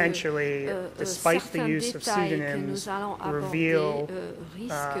could potentially, despite the use of pseudonyms, reveal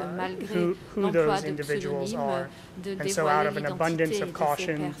who those individuals are. And so out of an abundance of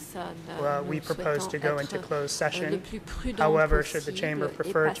caution, we propose to go into closed session. However, should the Chamber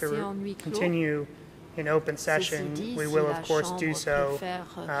prefer to continue in open session, we will of course do so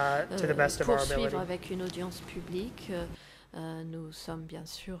to the best of our ability. Avec une audience publique, nous sommes bien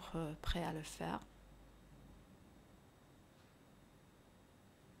sûr prêts à le faire.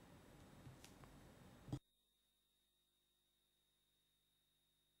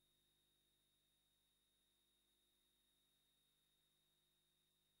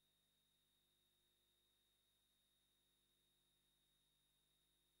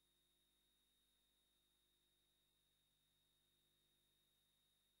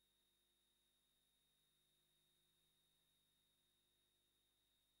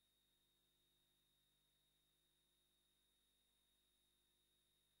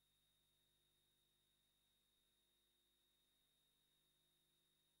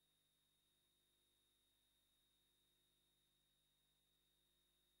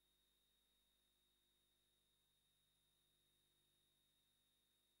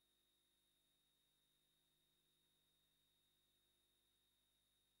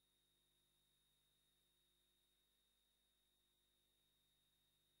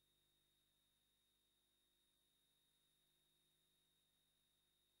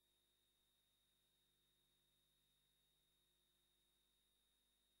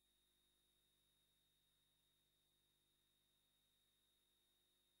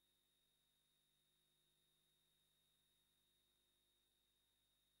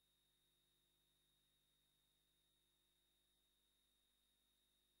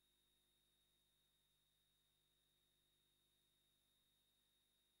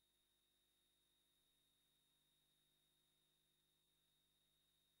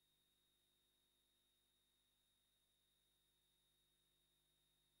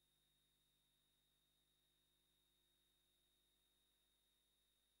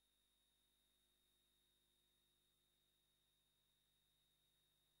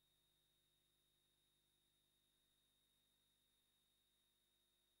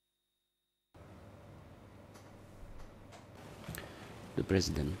 The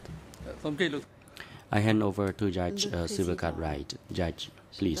President. I hand over to Judge Civil Cartwright. Judge,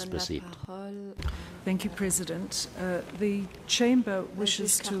 please proceed. Thank you, President. The Chamber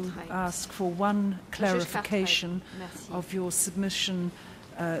wishes to ask for one clarification of your submission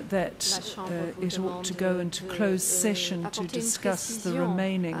that it ought to go into closed session to discuss the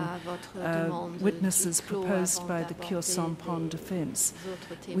remaining witnesses proposed by the Kyo-Sampan defence.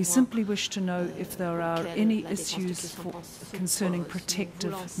 We simply wish to know if there are any issues concerning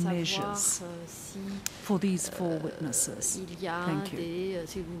protective measures for these 4 witnesses. Thank you.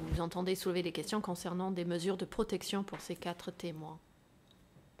 Si vous entendez soulever des questions concernant des mesures de protection pour ces 4 témoins.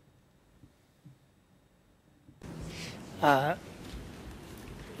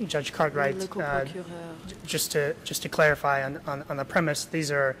 Judge Cartwright, just to clarify on the premise,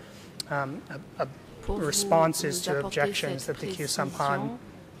 these are responses to objections that the Kyo-Sampan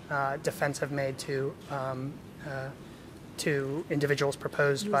defense have made to individuals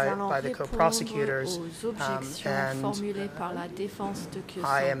proposed by the co-prosecutors, and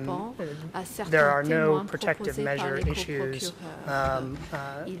there are no protective measure issues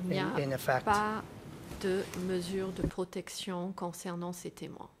in effect. De mesures de protection concernant ces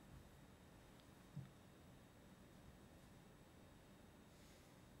témoins.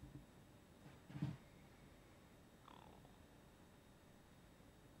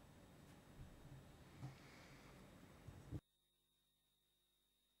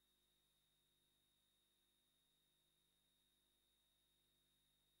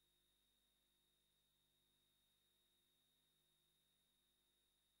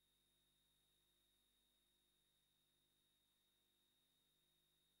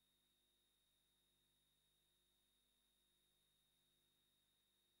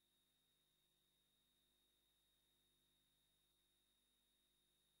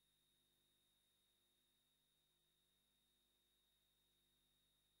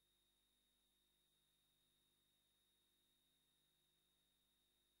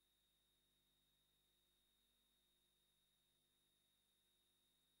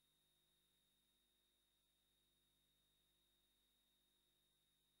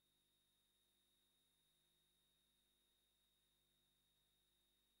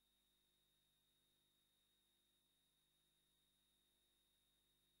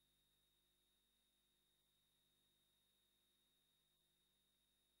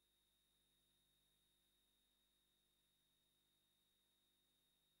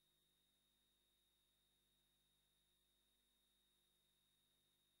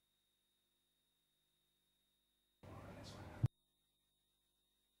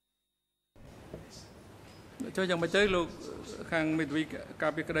 How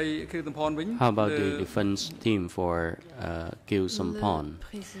about the defense team for Kyo-Sampan?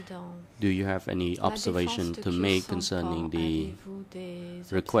 Do you have any observation to make concerning the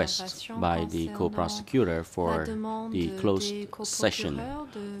request by the co-prosecutor for the closed session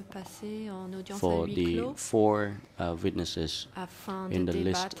for the 4 witnesses in the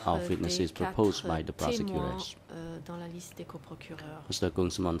list of witnesses proposed by the prosecutors? Mr.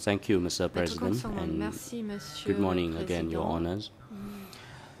 Kungsman, thank you, Mr. President, and good morning again, Your Honors.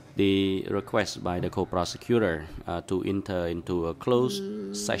 The request by the co-prosecutor to enter into a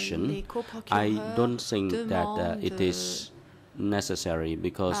closed session, I don't think that it is necessary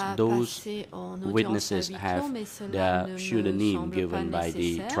because those witnesses have their pseudonym given by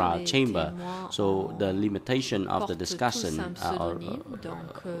the trial chamber. So the limitation of the discussion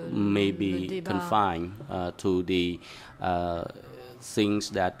may be confined to the things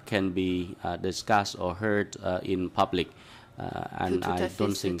that can be discussed or heard in public. And I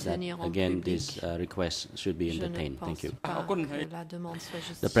don't think that, again, this request should be entertained. Thank you.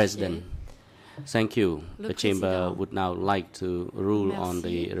 The President, thank you. The Chamber would now like to rule on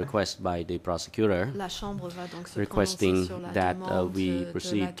the request by the prosecutor, requesting that we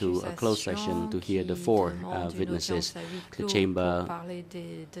proceed to a closed session to hear the 4 witnesses. The Chamber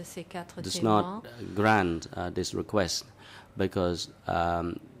does not grant this request because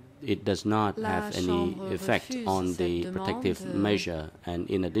it does not have any effect on the protective measure, and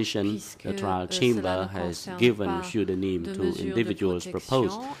in addition, the trial chamber has given pseudonym to individuals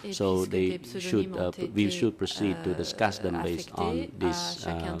proposed, so we should proceed to discuss them based on this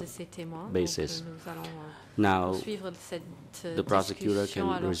basis. Now, the prosecutor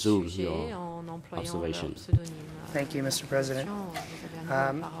can resume your observation. Thank you, Mr. President.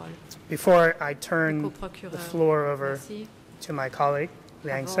 Before I turn the floor over to my colleague,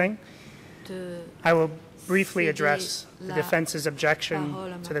 Liang Seng, I will briefly address the defense's objection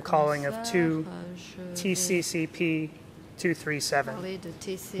to the calling of 2 TCCP 237,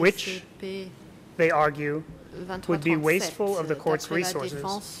 which they argue would be wasteful of the court's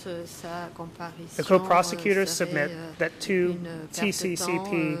resources. The co-prosecutors submit that 2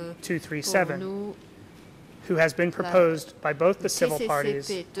 TCCP 237 who has been proposed by both the civil parties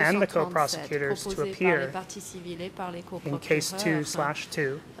and the co-prosecutors to appear in case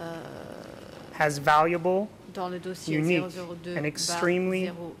 2/2, has valuable, unique, and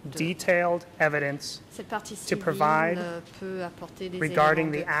extremely detailed evidence to provide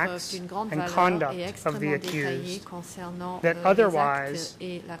regarding the acts and conduct of the accused that otherwise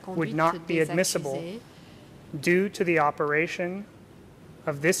would not be admissible due to the operation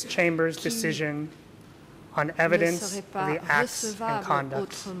of this chamber's decision on evidence of the acts and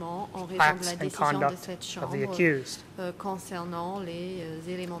conduct of the accused.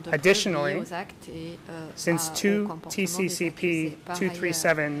 Additionally, since two TCCP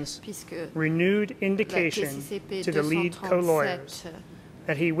 237's renewed indication to the lead co-lawyers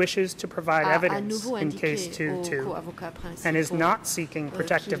that he wishes to provide evidence in case 2/2 and is not seeking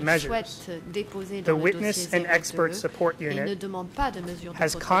protective measures, the Witness and Expert Support Unit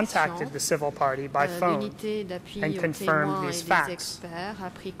has contacted the civil party by phone and confirmed these facts,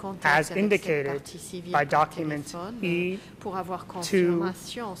 as indicated by document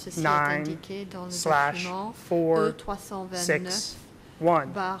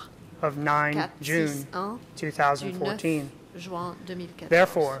E29/461 of 9 June 2014.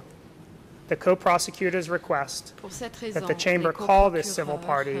 Therefore, the co-prosecutors request that the Chamber call this civil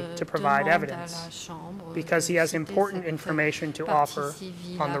party to provide evidence because he has important information to offer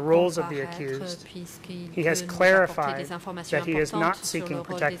on the roles of the accused. He has clarified that he is not seeking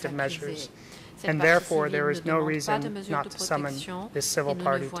protective measures, and therefore there is no reason not to summon this civil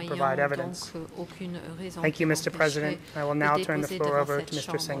party to provide evidence. Thank you, Mr. President. I will now turn the floor over to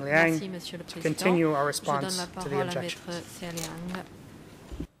Mr. Seng Liang to continue our response to the objections.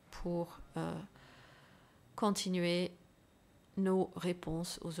 Pour continuer nos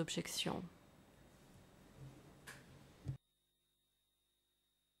réponses aux objections.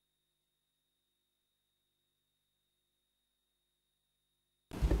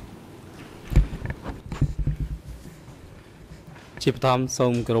 First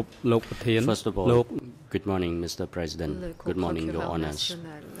of all, good morning, Mr. President. Good morning, Your Honors.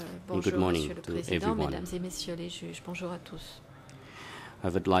 And good morning to everyone. I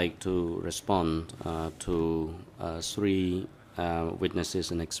would like to respond to three witnesses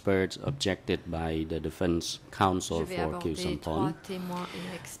and experts objected by the defense counsel for Khieu Samphan.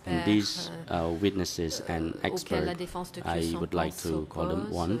 And these witnesses and experts, I would like to call them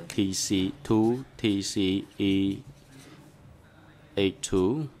 1, TC2, TCE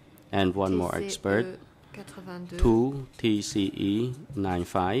 82, and one more expert, 2, TCE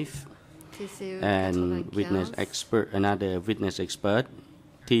 95, and another witness expert,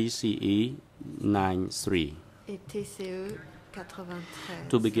 TCE 93.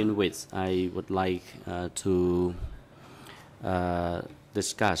 To begin with, I would like to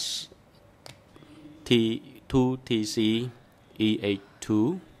discuss 2 TCE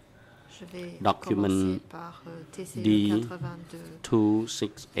 82, document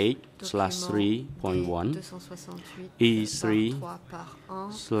D268/3.1,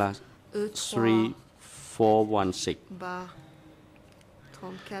 E3/3416.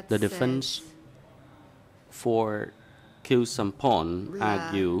 The defense for Khieu Samphan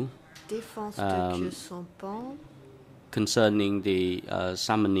argue concerning the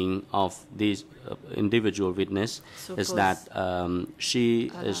summoning of this individual witness is that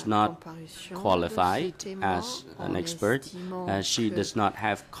she is not qualified as an expert. She does not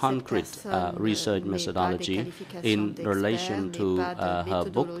have concrete research methodology in relation to her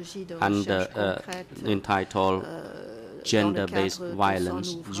book entitled Gender-Based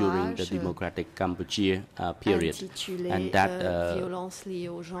Violence During the Democratic Kampuchea period, and that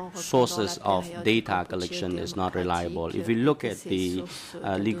sources of data collection is not reliable. If we look at the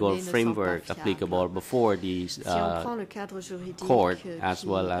legal framework applicable before the court, as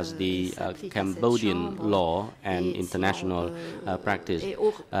well as the Cambodian law and international practice,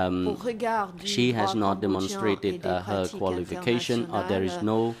 she has not demonstrated her qualification, or there is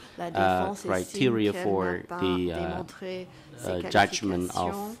no criteria for the judgment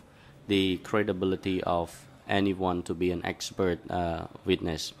of the credibility of anyone to be an expert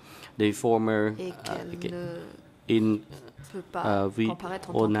witness. The former in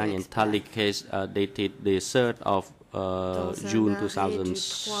V09 and Talik case dated the 3rd of June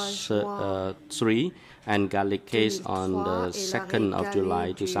 2003, and Garlic case on the 2nd of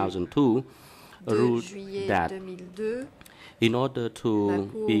July 2002 ruled that in order to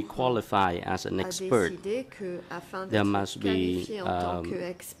be qualified as an expert, there must be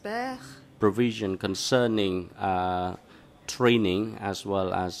provision concerning training as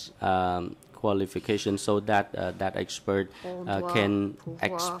well as qualification so that that expert can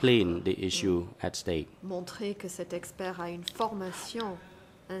explain the issue at stake. Montrer que cet expert a une formation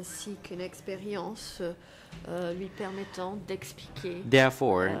ainsi qu'une expérience lui permettant d'expliquer.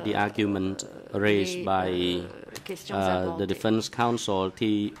 Therefore, the argument raised by the Defense Counsel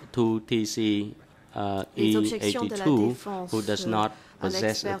to TC E82, who does not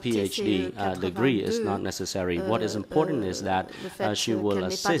possess a PhD degree, is not necessary. What is important is that she will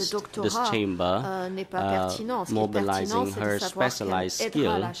assist this chamber mobilizing her specialized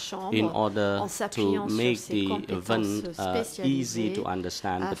skill in order to make the event easy to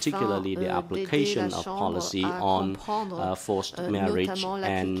understand, particularly the application of policy on forced marriage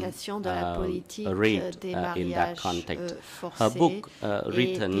and rape in that context. Her book,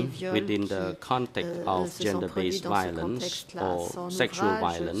 written within the context of gender-based violence or sexual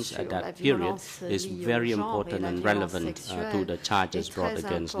violence at that period, is very important and relevant to the charges brought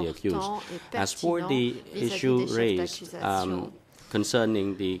against the accused. As for the issue raised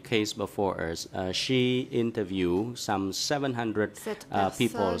concerning the case before us, she interviewed some 700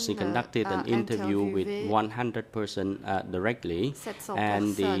 people. She conducted an interview with 100 persons directly,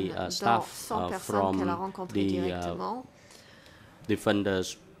 and the staff from the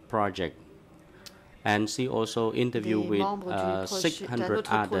Defenders Project. And she also interviewed with 600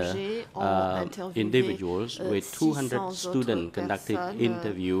 other individuals, with 200 students conducted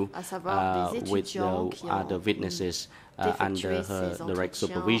interview with the other witnesses under her direct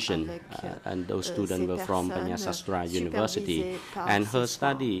supervision, and those students were from Panyasastra University. And her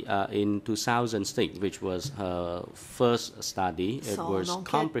study in 2006, which was her first study, it was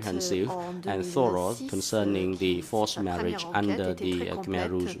comprehensive and thorough concerning the forced marriage under the Khmer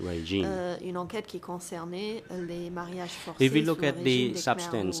Rouge regime. If we look at the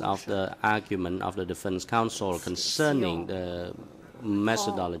substance of the argument of the Defense Counsel concerning the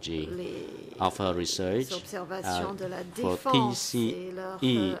methodology of her research, for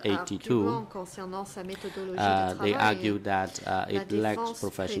TCE 82, they argue that it lacks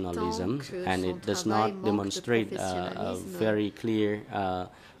professionalism and it does not demonstrate a very clear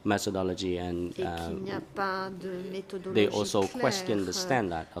methodology, and they also question the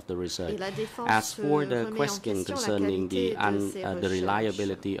standard of the research. As for the question concerning the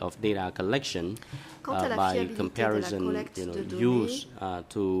reliability of data collection by comparison, use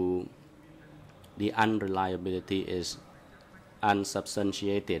to the unreliability is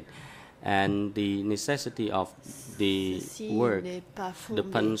unsubstantiated, and the necessity of the work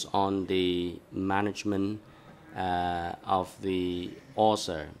depends on the management of the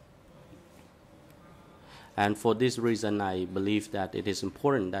author. And for this reason, I believe that it is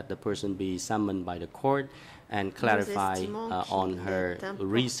important that the person be summoned by the court and clarify on her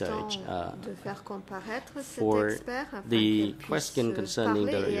research. For the question concerning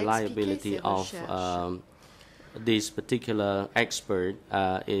the reliability of this particular expert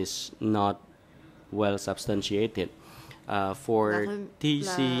is not well substantiated. For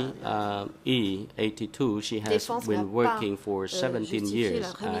TCE 82, she has been working for 17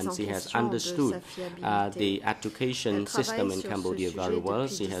 years, and she has understood the education system in Cambodia very well.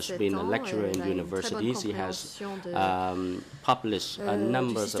 She has been a lecturer in university. She has published a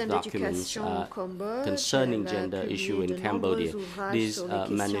number of documents concerning gender issue in Cambodia. This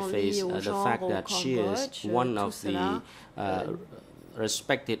manifests the fact that she is one of the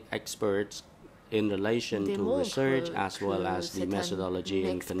respected experts in relation to research as well as the methodology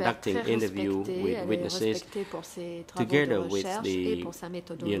in conducting interview with witnesses, together with the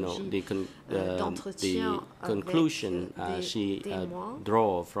conclusion she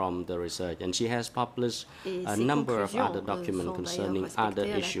draw from the research. And she has published a number of other documents concerning other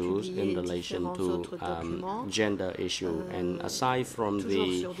issues in relation to gender issue. And aside from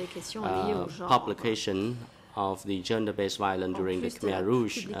the publication of the gender-based violence during the Khmer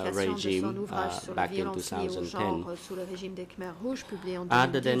Rouge regime back in 2010.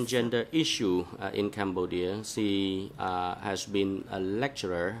 Other than gender issue in Cambodia, she has been a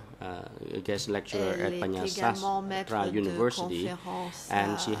lecturer, a guest lecturer at Panyasastra University,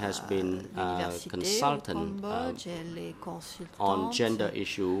 and she has been a consultant on gender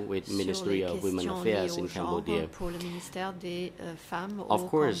issue with Ministry of Women Affairs in Cambodia. Of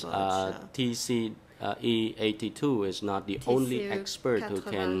course, TCE 82 is not the only expert who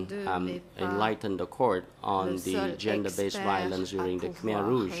can enlighten the court on the gender-based violence during the Khmer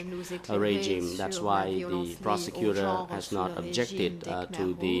Rouge regime. That's why the prosecutor has not objected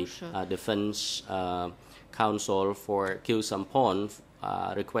to the defense counsel for Khieu Samphan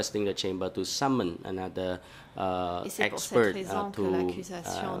requesting the chamber to summon another expert to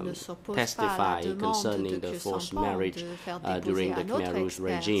testify concerning the forced marriage during the Khmer Rouge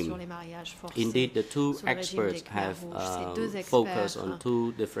regime. Indeed, the two experts have focused on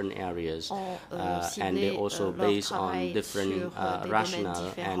two different areas, and they also based on different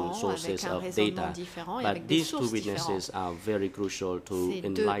rationale and sources of data. But these two witnesses are very crucial to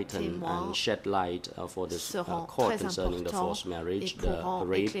enlighten and shed light for the court concerning the forced marriage, the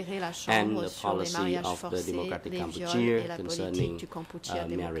rape, and the policy of the Democratic Cambodia concerning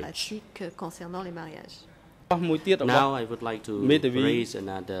marriage. Now I would like to raise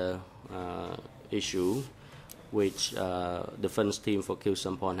another issue which the defense team for Khieu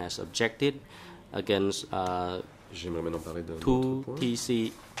Samphan has objected against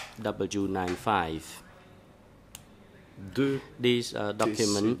 2TCW95. This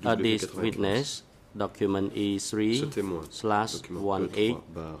document, this witness, document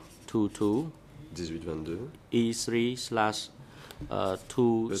E3/1822,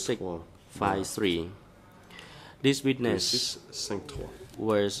 E3/2653. This witness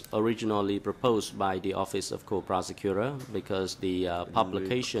was originally proposed by the Office of Co-Prosecutor because the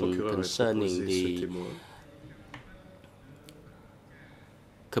publication concerning the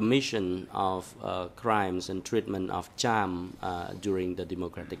commission of crimes and treatment of Cham during the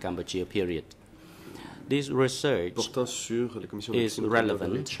Democratic Cambodia period. This research is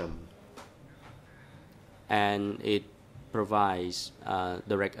relevant and it provides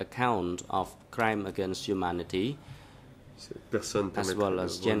direct account of crime against humanity as well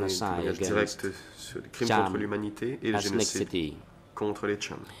as genocide against Cham ethnicity.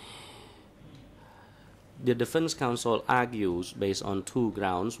 The Defense Counsel argues based on two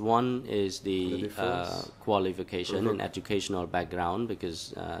grounds. One is the qualification and educational background,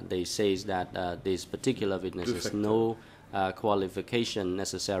 because they say that this particular witness has no qualification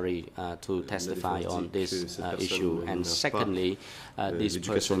necessary to testify on this issue. And secondly, this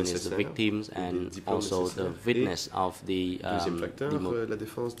person is the victim and also the witness of the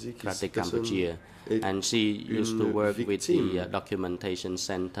Democratic Cambodia. And she used to work with the Documentation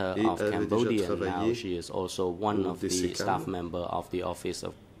Center of Cambodia. Now she is also one of the staff members of the Office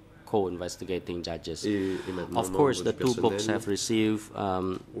of Co-Investigating Judges. Of course, the two books have received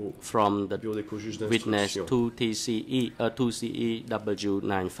from the witness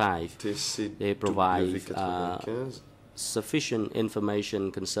 2CEW95. They provide sufficient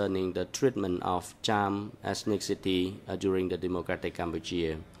information concerning the treatment of Cham ethnicity during the Democratic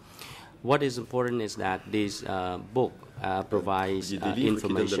Cambodia. What is important is that this book provides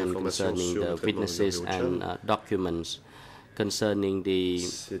information concerning the witnesses and documents concerning the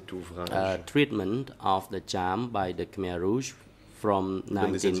treatment of the Cham by the Khmer Rouge from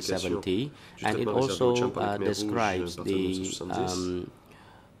 1970, and it also describes the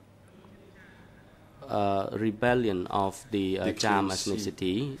rebellion of the Cham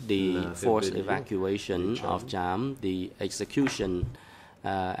ethnicity, the forced evacuation of Cham, the execution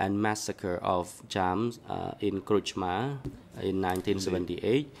and massacre of Cham in Krujma in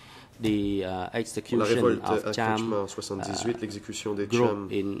 1978, the execution of Cham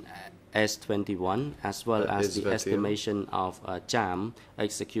group in S21, as well as the estimation of Cham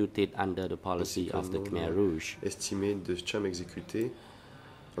executed under the policy of the Khmer Rouge.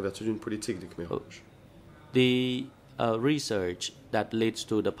 The research that leads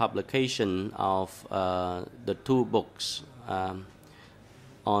to the publication of the two books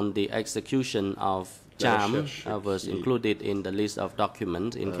on the execution of Cham was included in the list of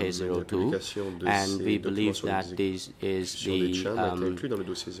documents in K02, and we believe that this is the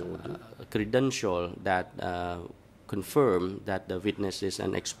credential that confirm that the witnesses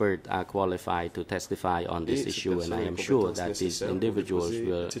and experts are qualified to testify on this issue, and I am sure that these individuals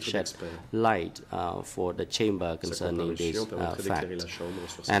will shed light for the chamber concerning this fact.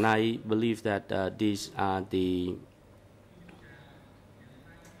 And I believe that these are the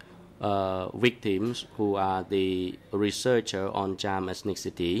victims who are the researcher on Cham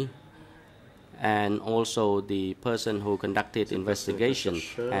ethnicity, and also the person who conducted investigation,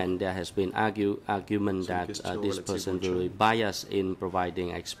 and there has been argument that this person will be biased in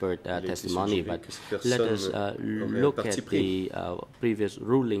providing expert testimony. But let us look at the previous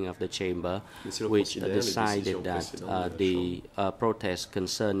ruling of the chamber, which decided that the protest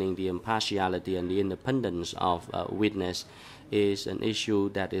concerning the impartiality and the independence of witness is an issue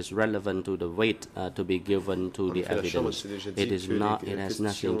that is relevant to the weight to be given to the evidence. It is not. It has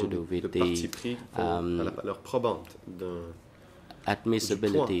nothing to do with the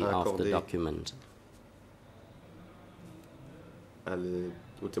admissibility of the document.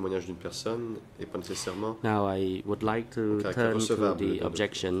 au témoignage d'une personne et pas nécessairement. Now I would like to turn to the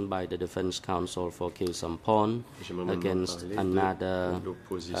objection by the defense counsel for Khew Samphan against another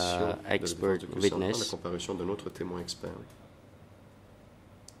expert witness, la comparution d'un autre témoin expert.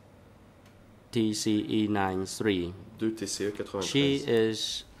 TCE 93. TCE 93. She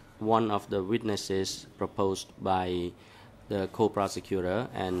is one of the witnesses proposed by the co-prosecutor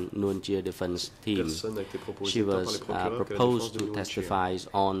and Nuon Chea defense team. She was proposed to testify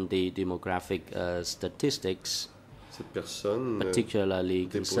on the demographic statistics, particularly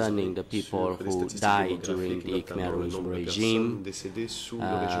concerning the people who died during the Khmer Rouge regime,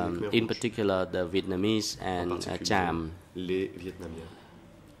 in particular the Vietnamese and Cham.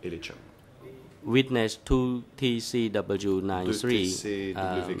 Witness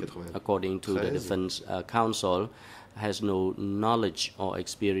 2TCW93, according to the defense counsel, has no knowledge or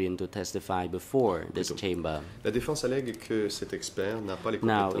experience to testify before this chamber. La défense allègue que cet expert n'a pas les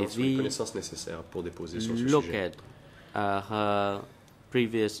compétences ou les connaissances nécessaires pour déposer sur ce look sujet. at her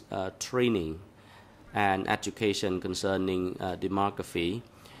previous training and education concerning demography,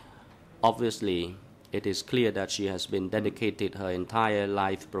 obviously it is clear that she has been dedicated her entire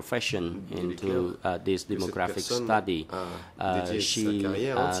life profession into this demographic study. She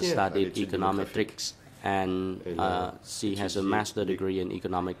studied econometrics, and she has a master's degree in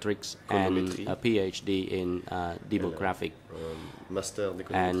econometrics and a PhD in demographic.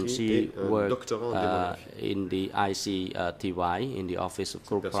 And she worked in the ICTY, in the Office of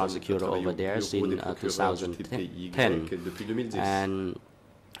Co-Prosecutor over there since 2010. And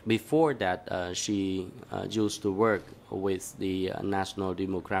before that, she used to work with the national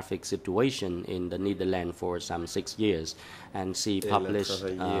demographic situation in the Netherlands for some 6 years, and she published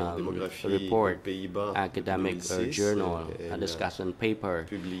a report, academic journal, a discussion paper,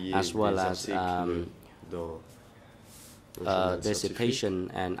 as well as dissertation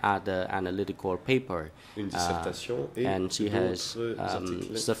and other analytical paper, and she has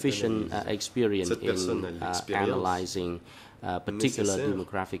sufficient experience in analyzing particular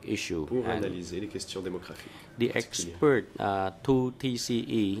demographic issue. The expert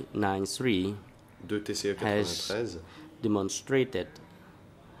 2TCE 93 has demonstrated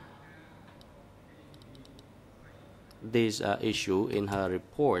this issue in her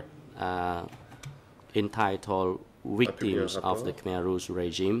report entitled Victims of the Khmer Rouge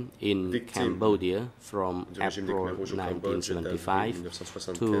regime in Cambodia from April 1975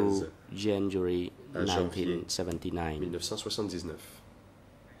 to January 1979.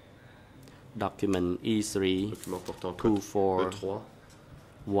 Document E3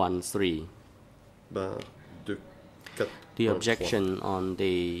 2413. The objection on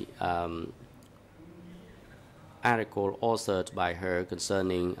the article authored by her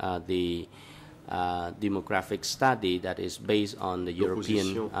concerning the demographic study that is based on the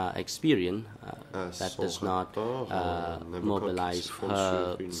European experience that does not mobilize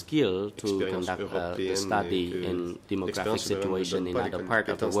her skill to conduct a study in demographic situation in other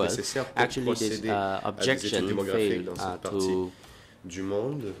parts of the world. Actually, this objection failed to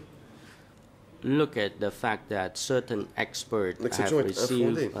look at the fact that certain experts have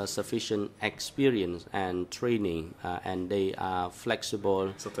received sufficient experience and training, and they are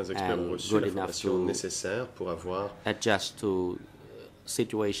flexible and good enough to adjust to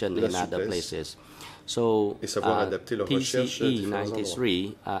situation in other places. So TCE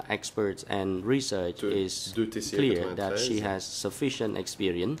 93 experts and research is clear that she has sufficient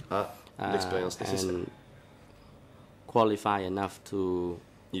experience and qualified enough to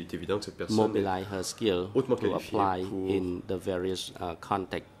mobilize her skill to apply in the various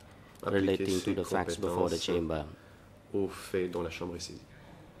contexts relating to the facts before the chamber.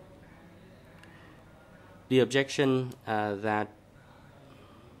 The objection that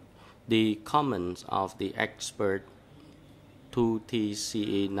the comments of the expert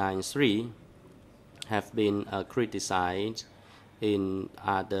 2TCE 93 have been criticized in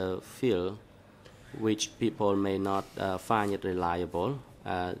other fields which people may not find it reliable.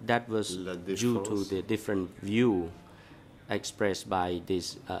 That was due to the different view expressed by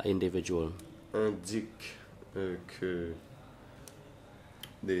this individual. Indique que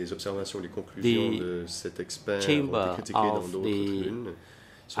des observations, les conclusions de cet expert ont été critiquées dans d'autres tribunes.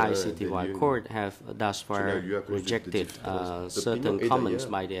 ICTY court have thus far rejected certain comments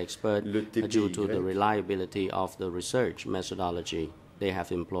by the expert due to the reliability of the research methodology they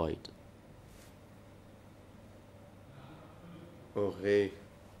have employed. Aurait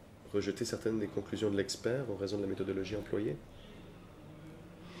rejeté certaines des conclusions de l'expert en raison de la méthodologie employée?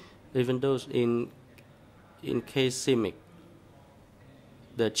 Even those in case Simic,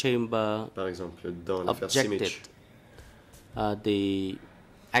 the chamber par exemple, dans l'affaire objected Simic, the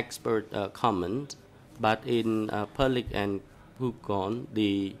expert comment, but in Perlich and Pugon,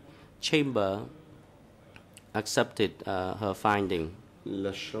 the chamber accepted her finding.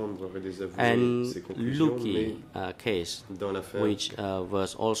 La Chambre avait désavoué and ses conclusions, Luki case, which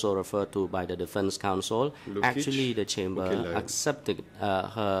was also referred to by the defense counsel, Lukic, actually the chamber accepted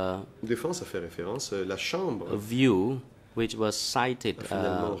her défense a fait référence, la Chambre view, which was cited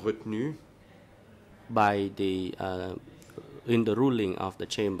retenu by the in the ruling of the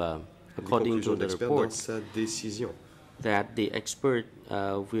chamber, according to the report, that the expert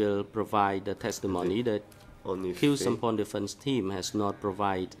will provide the testimony that Khieu Samphan defense team has not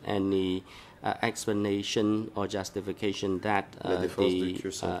provided any explanation or justification that the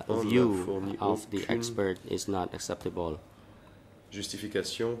view of the expert is not acceptable.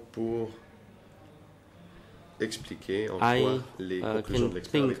 Justification pour expliquer en quoi les conclusions de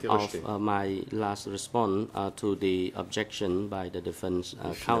l'expert ont été rejetées. Of my last response to the objection by the defense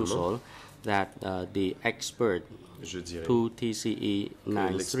counsel that the expert to TCE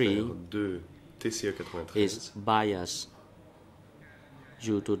 93 is biased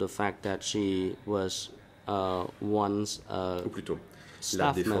due to the fact that she was once a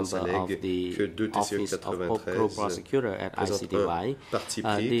staff member of the Office of Co-Prosecutor at ICTY.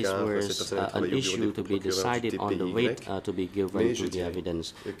 This was an issue to be decided on the weight to be given to the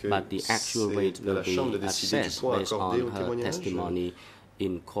evidence, but the actual weight will be assessed based on her testimony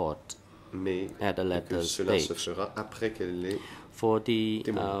in court at a later stage. For the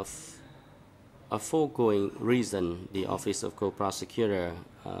foregoing reason, the Office of Co-Prosecutor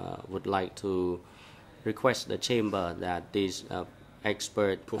would like to request the chamber that this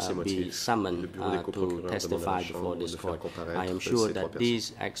expert be summoned to testify before this court. I am sure that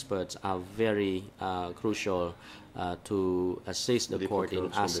these experts are very crucial to assist the court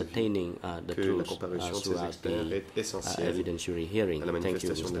in ascertaining the truth throughout the evidentiary hearing. Thank you,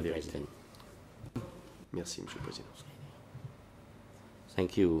 Mr. President. Merci, Monsieur le Président.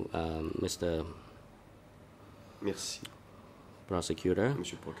 Thank you, Mr. Merci. Prosecutor.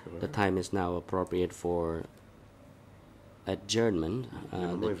 Monsieur le Procureur. The time is now appropriate for adjournment.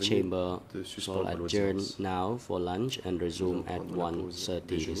 The chamber shall adjourn now for lunch and resume at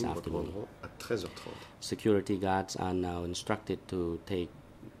 1:30 this afternoon. Security guards are now instructed to take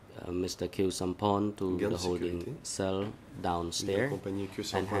Mr. Khieu Samphan to the holding cell downstairs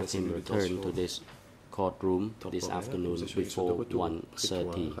and have him return to this courtroom this afternoon before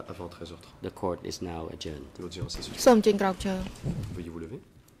 1:30. The court is now adjourned. Soom Chinh Krok Cheur. Veuillez vous lever.